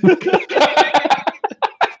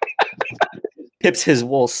 tips his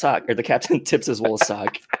wool sock, or the captain tips his wool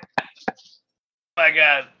sock. My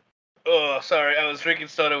God. Oh, sorry. I was drinking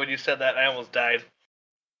soda when you said that. I almost died.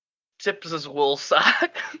 Tips his wool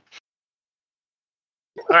sock.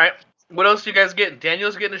 All right. What else you guys getting?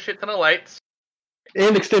 Daniel's getting a shit ton of lights.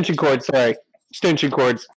 And extension cords, sorry. Extension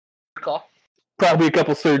cords. Call. Probably a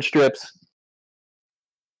couple surge strips.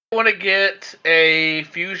 I want to get a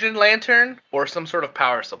fusion lantern or some sort of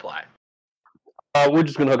power supply. We're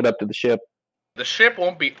just going to hook it up to the ship. The ship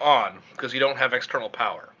won't be on because you don't have external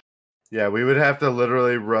power. Yeah, we would have to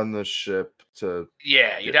literally run the ship to.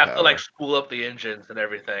 Yeah, you'd Get have to like power. spool up the engines and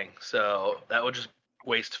everything. So that would just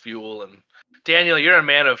waste fuel. And Daniel, you're a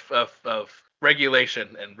man of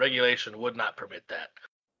regulation, and regulation would not permit that.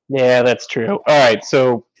 Yeah, that's true. All right,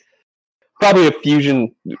 so probably a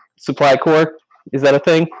fusion supply core. Is that a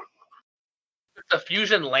thing? It's a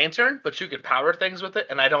fusion lantern, but you could power things with it,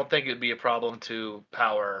 and I don't think it'd be a problem to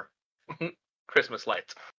power Christmas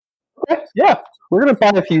lights. Okay, yeah, we're going to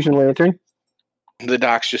buy a fusion lantern. The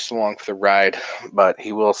doc's just along for the ride, but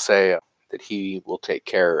he will say that he will take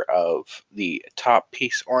care of the top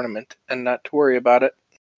piece ornament and not to worry about it.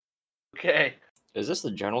 Okay. Is this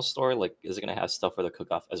the general store? Like, is it gonna have stuff for the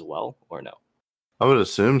cook-off as well, or no? I would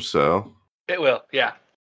assume so. It will, yeah.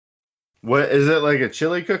 What is it, like a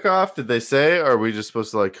chili cook-off? Did they say, or are we just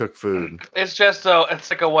supposed to like cook food? It's just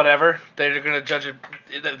it's like a whatever. They're gonna judge it.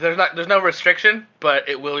 There's no restriction, but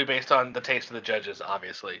it will be based on the taste of the judges,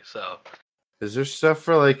 obviously. So. Is there stuff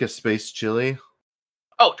for like a space chili?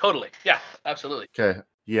 Oh, totally. Yeah, absolutely. Okay.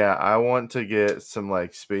 Yeah, I want to get some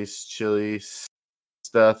like space chili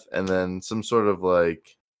stuff, and then some sort of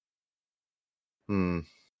like.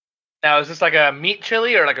 Now, is this like a meat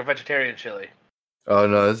chili or like a vegetarian chili? Oh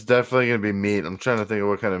no, it's definitely gonna be meat. I'm trying to think of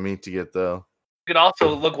what kind of meat to get though. You could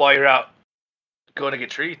also look while you're out going to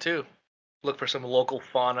get tree too. Look for some local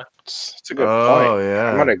fauna. It's a good Oh point. yeah.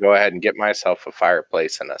 I'm going to go ahead and get myself a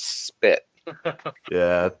fireplace and a spit.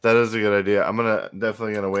 Yeah, that is a good idea. I'm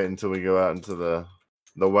definitely gonna wait until we go out into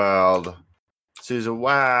the wild. She's a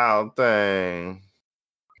wild thing.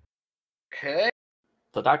 Okay.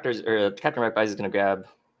 The doctor's or Captain Right is gonna grab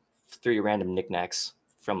 3 random knickknacks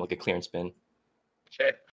from like a clearance bin.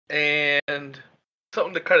 Okay. And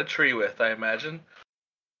something to cut a tree with, I imagine.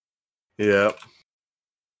 Yep.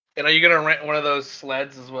 And are you gonna rent one of those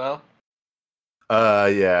sleds as well?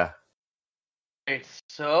 Yeah. Okay,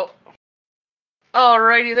 so.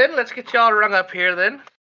 Alrighty then, let's get y'all rung up here then.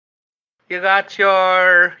 You got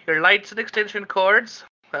your lights and extension cords.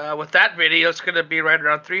 With that video, it's gonna be right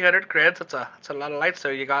around 300 creds. That's a lot of lights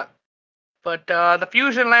there you got. But the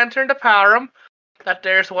fusion lantern to power them, that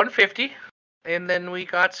there's 150. And then we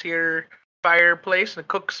got your fireplace and a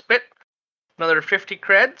cook spit, another 50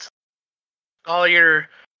 creds. All your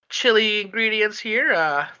chili ingredients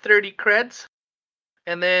here, 30 creds.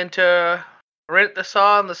 And then to rent the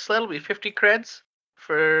saw and the sled will be 50 creds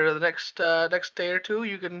for the next day or two.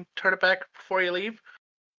 You can turn it back before you leave.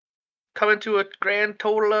 Coming to a grand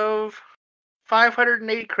total of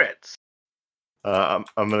 580 creds. I'm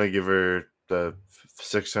gonna give her the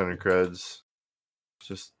 600 creds.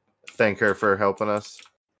 Just thank her for helping us,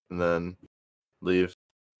 and then leave.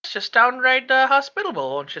 It's just downright hospitable,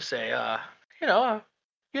 won't you say? You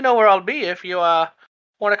know where I'll be if you want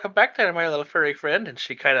to come back there, my little furry friend. And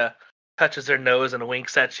she kind of touches her nose and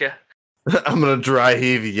winks at you. I'm gonna dry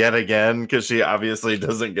heave yet again because she obviously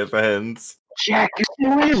doesn't get the hints. Jack,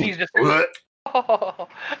 you're still in. She's just, What? oh,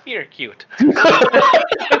 you're cute. All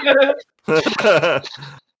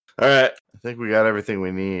right, I think we got everything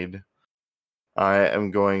we need. I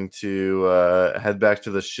am going to head back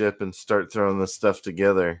to the ship and start throwing this stuff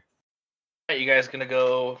together. You guys gonna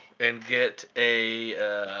go and get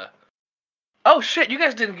a? Oh shit! You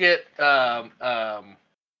guys didn't get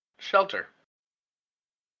shelter.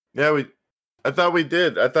 Yeah, I thought we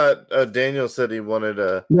did. I thought Daniel said he wanted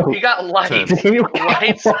a. No. He got lights. Daniel got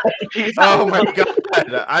Lights. He got Oh my lights.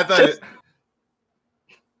 god! I thought it.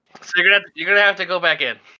 So you're gonna have to go back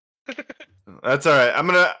in. That's all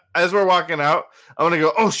right. As we're walking out, I'm gonna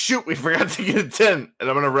go. Oh shoot, we forgot to get a tent, and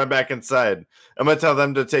I'm gonna run back inside. I'm gonna tell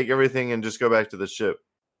them to take everything and just go back to the ship.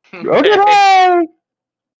 Okay.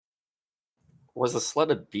 Was the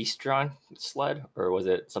sled a beast-drawn sled, or was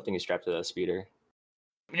it something you strapped to the speeder?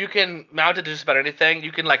 You can mount it to just about anything.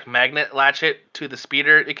 You can like magnet latch it to the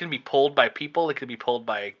speeder. It can be pulled by people. It can be pulled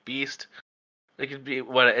by beast. It could be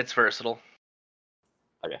it's versatile.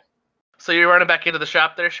 Okay. So you're running back into the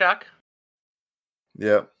shop there, Shaq?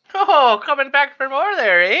 Yep. Oh, coming back for more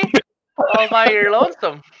there, eh? All by your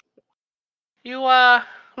lonesome. You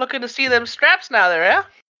looking to see them straps now there, eh?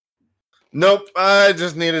 Nope. I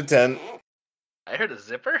just need a tent. I heard a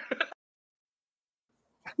zipper.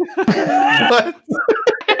 What?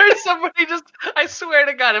 I heard somebody just. I swear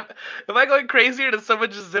to God, am I going crazy or did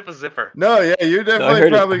someone just zip a zipper? No, yeah, you're definitely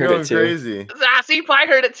heard it- probably heard it going too. crazy. Ah, see, I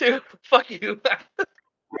heard it too. Fuck you.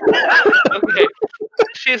 Okay.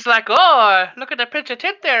 She's like, oh, look at the picture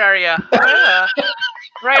tent there, are you? Yeah.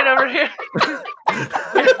 Right over here.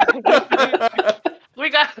 We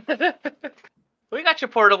got we got your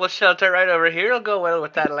portable shelter right over here. It'll go well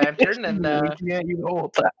with that lantern. And Yeah, you the whole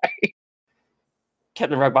time.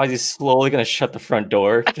 Captain ShakDanZazBazi's slowly gonna shut the front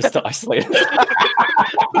door just to isolate us.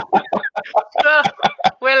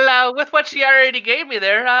 well, with what she already gave me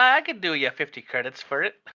there, I could do you 50 credits for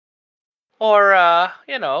it. Or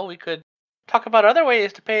we could talk about other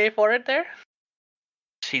ways to pay for it there.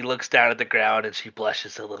 She looks down at the ground and she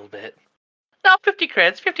blushes a little bit. No, 50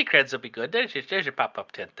 creds. 50 creds will be good. There's your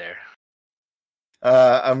pop-up tent there.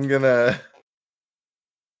 I'm gonna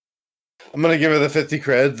give her the 50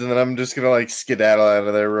 creds, and then I'm just gonna like skedaddle out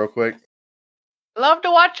of there real quick. Love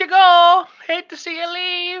to watch you go. Hate to see you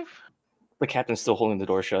leave. The captain's still holding the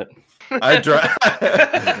door shut. I'm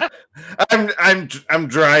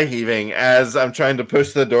dry heaving as I'm trying to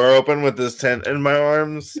push the door open with this tent in my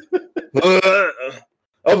arms.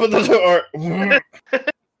 Open the door.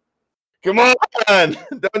 Come on,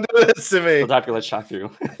 don't do this to me. The doctor lets Shock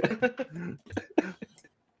through.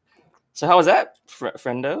 So how was that,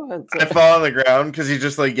 friendo? I fall on the ground because he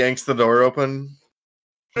just like yanks the door open.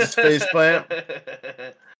 Just face plant.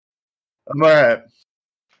 I'm alright.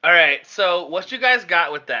 All right. So what you guys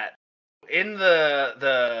got with that? In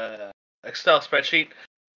the Excel spreadsheet,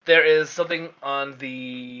 there is something on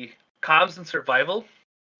the comms and survival.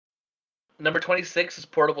 Number 26 is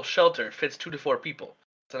portable shelter. It fits 2 to 4 people.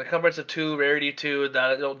 It's an encumbrance of 2, rarity 2.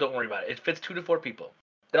 Don't worry about it. It fits 2 to 4 people.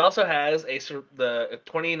 It also has the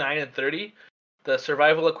 29 and 30, the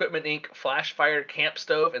Survival Equipment Inc. Flash Fire Camp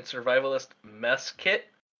Stove and Survivalist Mess Kit.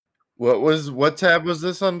 What tab was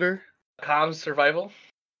this under? Comms Survival.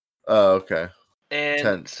 Oh, okay. And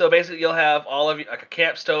Tent. so basically you'll have all of you, like a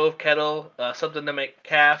camp stove, kettle, something to make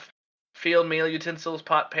calf, field meal utensils,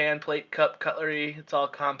 pot, pan, plate, cup, cutlery. It's all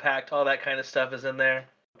compact. All that kind of stuff is in there.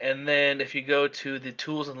 And then if you go to the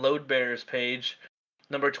tools and load bearers page,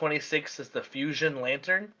 number 26 is the fusion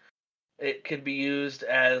lantern. It can be used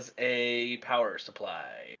as a power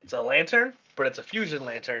supply. It's a lantern, but it's a fusion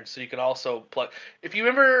lantern, so you can also plug. If you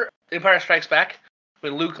remember Empire Strikes Back,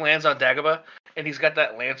 when Luke lands on Dagobah, and he's got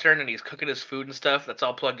that lantern and he's cooking his food and stuff, that's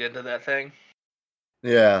all plugged into that thing.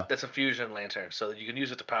 Yeah. That's a fusion lantern, so you can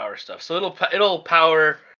use it to power stuff. So it'll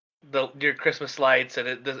power your Christmas lights, and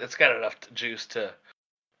it's got enough juice to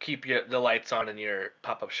keep the lights on in your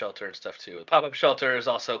pop-up shelter and stuff too. The pop-up shelter is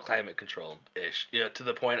also climate controlled-ish, to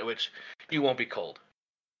the point at which you won't be cold.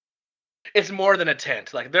 It's more than a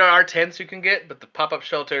tent. Like, there are tents you can get, but the pop-up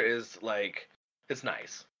shelter is like, it's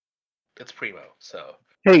nice. It's primo. So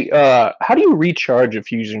Hey, how do you recharge a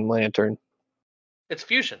fusion lantern? it's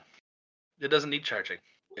fusion. It doesn't need charging.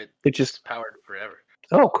 It It's just powered forever.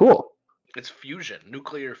 oh, cool. It's fusion,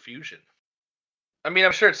 nuclear fusion. I mean,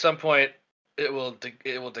 I'm sure at some point it will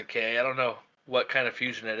decay. I don't know what kind of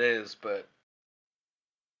fusion it is, but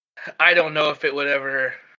I don't know if it would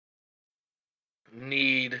ever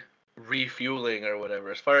need refueling or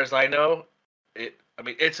whatever. As far as I know,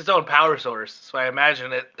 it's its own power source, so I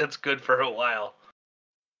imagine it's good for a while.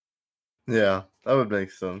 Yeah, that would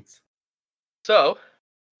make sense. So,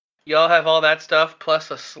 y'all have all that stuff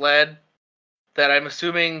plus a sled that I'm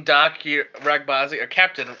assuming Captain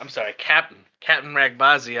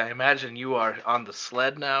ShakDanZazBazi, I imagine you are on the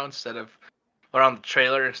sled now or on the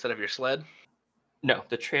trailer instead of your sled. No,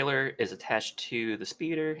 the trailer is attached to the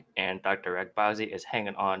speeder, and Dr. ShakDanZazBazi is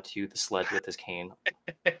hanging on to the sled with his cane.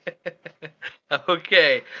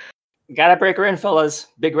 Okay. Gotta break her in, fellas.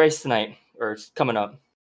 Big race tonight, or it's coming up.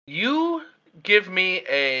 You give me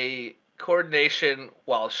a coordination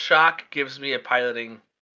while Shock gives me a piloting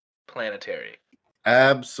planetary.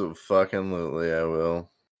 Absolutely, I will.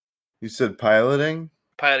 You said piloting?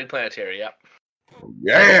 Piloting planetary, yep.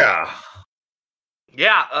 Yeah.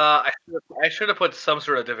 Yeah, I should have put some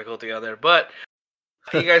sort of difficulty on there, but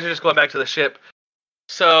you guys are just going back to the ship.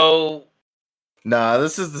 So Nah,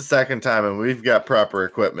 this is the second time, and we've got proper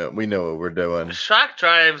equipment. We know what we're doing. Shock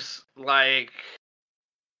drives like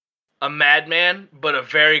a madman, but a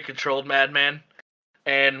very controlled madman.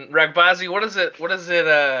 And ShakDanZazBazi, what does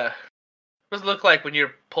it look like when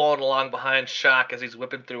you're pulling along behind Shock as he's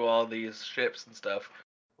whipping through all these ships and stuff?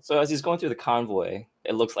 So as he's going through the convoy,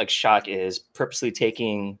 it looks like Shock is purposely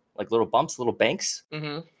taking like little bumps, little banks.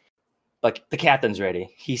 Mm-hmm. Like the captain's ready.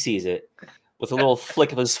 He sees it. With a little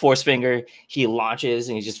flick of his force finger, he launches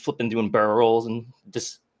and he's just flipping, doing barrel rolls and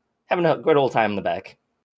just having a good old time in the back.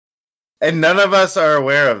 And none of us are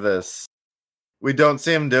aware of this. We don't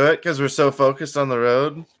see him do it because we're so focused on the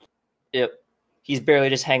road. Yep. He's barely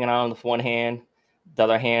just hanging on with one hand. The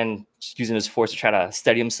other hand just using his force to try to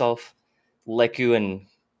steady himself. Leku and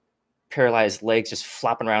paralyzed legs just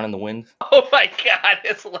flopping around in the wind. Oh my god,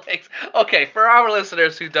 his legs. Okay, for our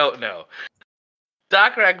listeners who don't know,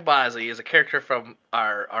 ShakDanZazBazi is a character from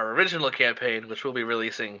our original campaign, which we'll be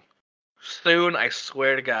releasing soon, I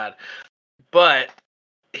swear to God. But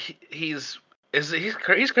he's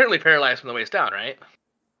currently paralyzed from the waist down, right?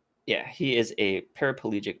 Yeah, he is a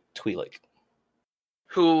paraplegic Twi'lek.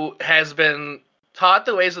 Who has been taught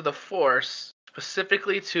the ways of the Force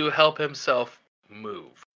specifically to help himself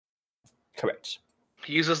move. Correct.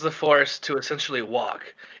 He uses the Force to essentially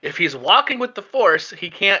walk. If he's walking with the Force, he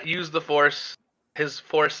can't use the Force, his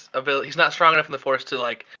Force ability. He's not strong enough in the Force to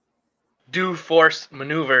like do Force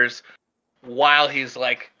maneuvers while he's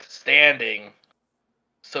like standing.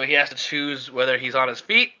 So he has to choose whether he's on his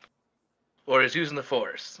feet or he's using the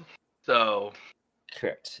Force. So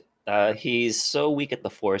correct. He's so weak at the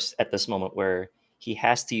Force at this moment where he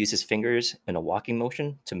has to use his fingers in a walking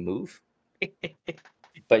motion to move.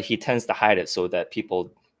 But he tends to hide it so that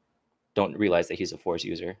people don't realize that he's a Force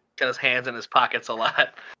user. Got his hands in his pockets a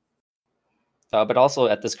lot. But also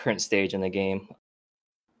at this current stage in the game,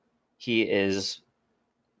 he is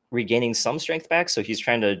regaining some strength back, so he's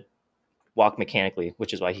trying to walk mechanically,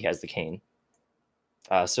 which is why he has the cane.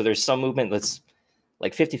 So there's some movement that's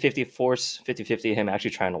like 50-50 Force, 50-50 him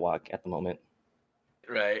actually trying to walk at the moment.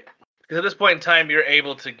 Right. Because at this point in time, you're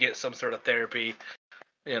able to get some sort of therapy,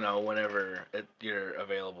 whenever you're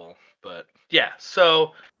available. But yeah,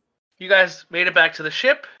 so you guys made it back to the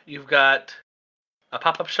ship. You've got a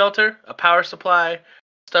pop-up shelter, a power supply,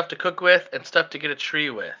 stuff to cook with, and stuff to get a tree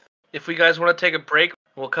with. If we guys want to take a break,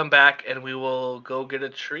 we'll come back and we will go get a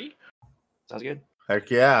tree. Sounds good.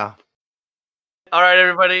 Heck yeah. All right,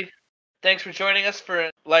 everybody. Thanks for joining us for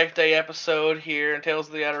a Life Day episode here in Tales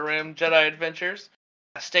of the Outer Rim Jedi Adventures.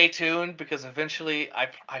 Stay tuned because eventually,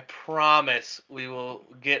 I promise, we will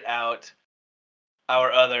get out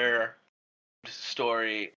our other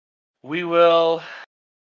story. We will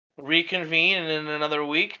reconvene in another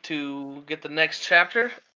week to get the next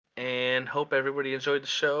chapter and hope everybody enjoyed the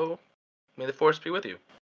show. May the Force be with you.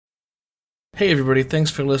 Hey everybody,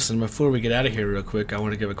 thanks for listening. Before we get out of here real quick, I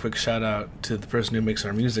want to give a quick shout out to the person who makes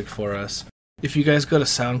our music for us. If you guys go to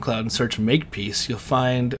SoundCloud and search Makepeace, you'll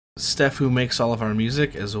find Steph who makes all of our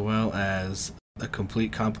music, as well as a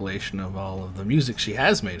complete compilation of all of the music she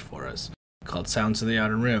has made for us, called Sounds of the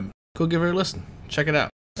Outer Rim. Go give her a listen. Check it out.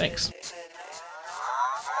 Thanks.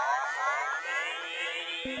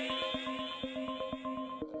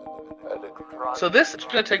 So this is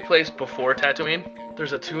going to take place before Tatooine.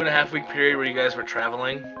 There's a 2.5 week period where you guys were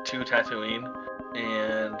traveling to Tatooine,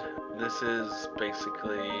 and this is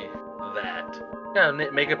basically that. Yeah,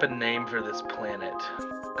 make up a name for this planet.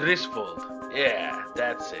 Griswold. Yeah,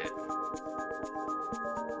 that's it.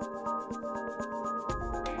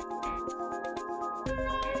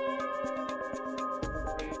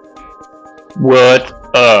 What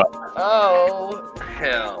up? Oh,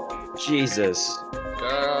 hell. Jesus.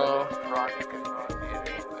 Girl.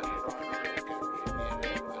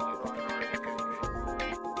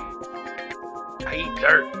 I eat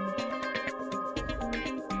dirt.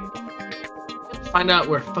 Find out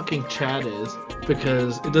where fucking Chad is,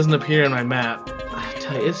 because it doesn't appear in my map. I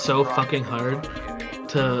tell you, it's so fucking hard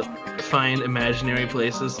to find imaginary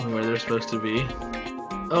places and where they're supposed to be.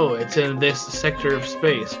 Oh, it's in this sector of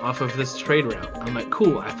space off of this trade route. I'm like,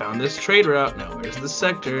 cool, I found this trade route. Now where's the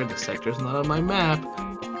sector? The sector's not on my map.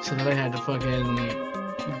 So then I had to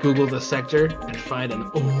fucking Google the sector and find an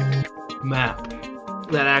old map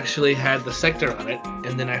that actually had the sector on it.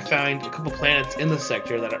 And then I found a couple planets in the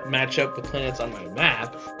sector that match up with planets on my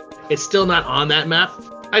map. It's still not on that map.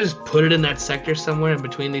 I just put it in that sector somewhere in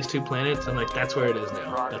between these two planets. I'm like, that's where it is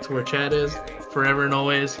now. That's where Chad is. Forever and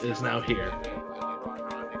always is now here.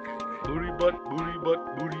 Booty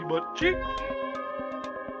butt, cheek.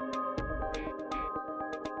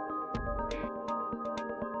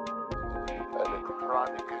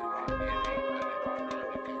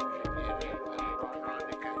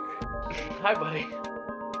 Hi, buddy.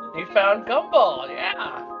 You found Gumball,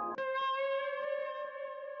 yeah.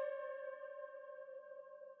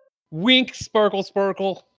 Wink, Sparkle Sparkle.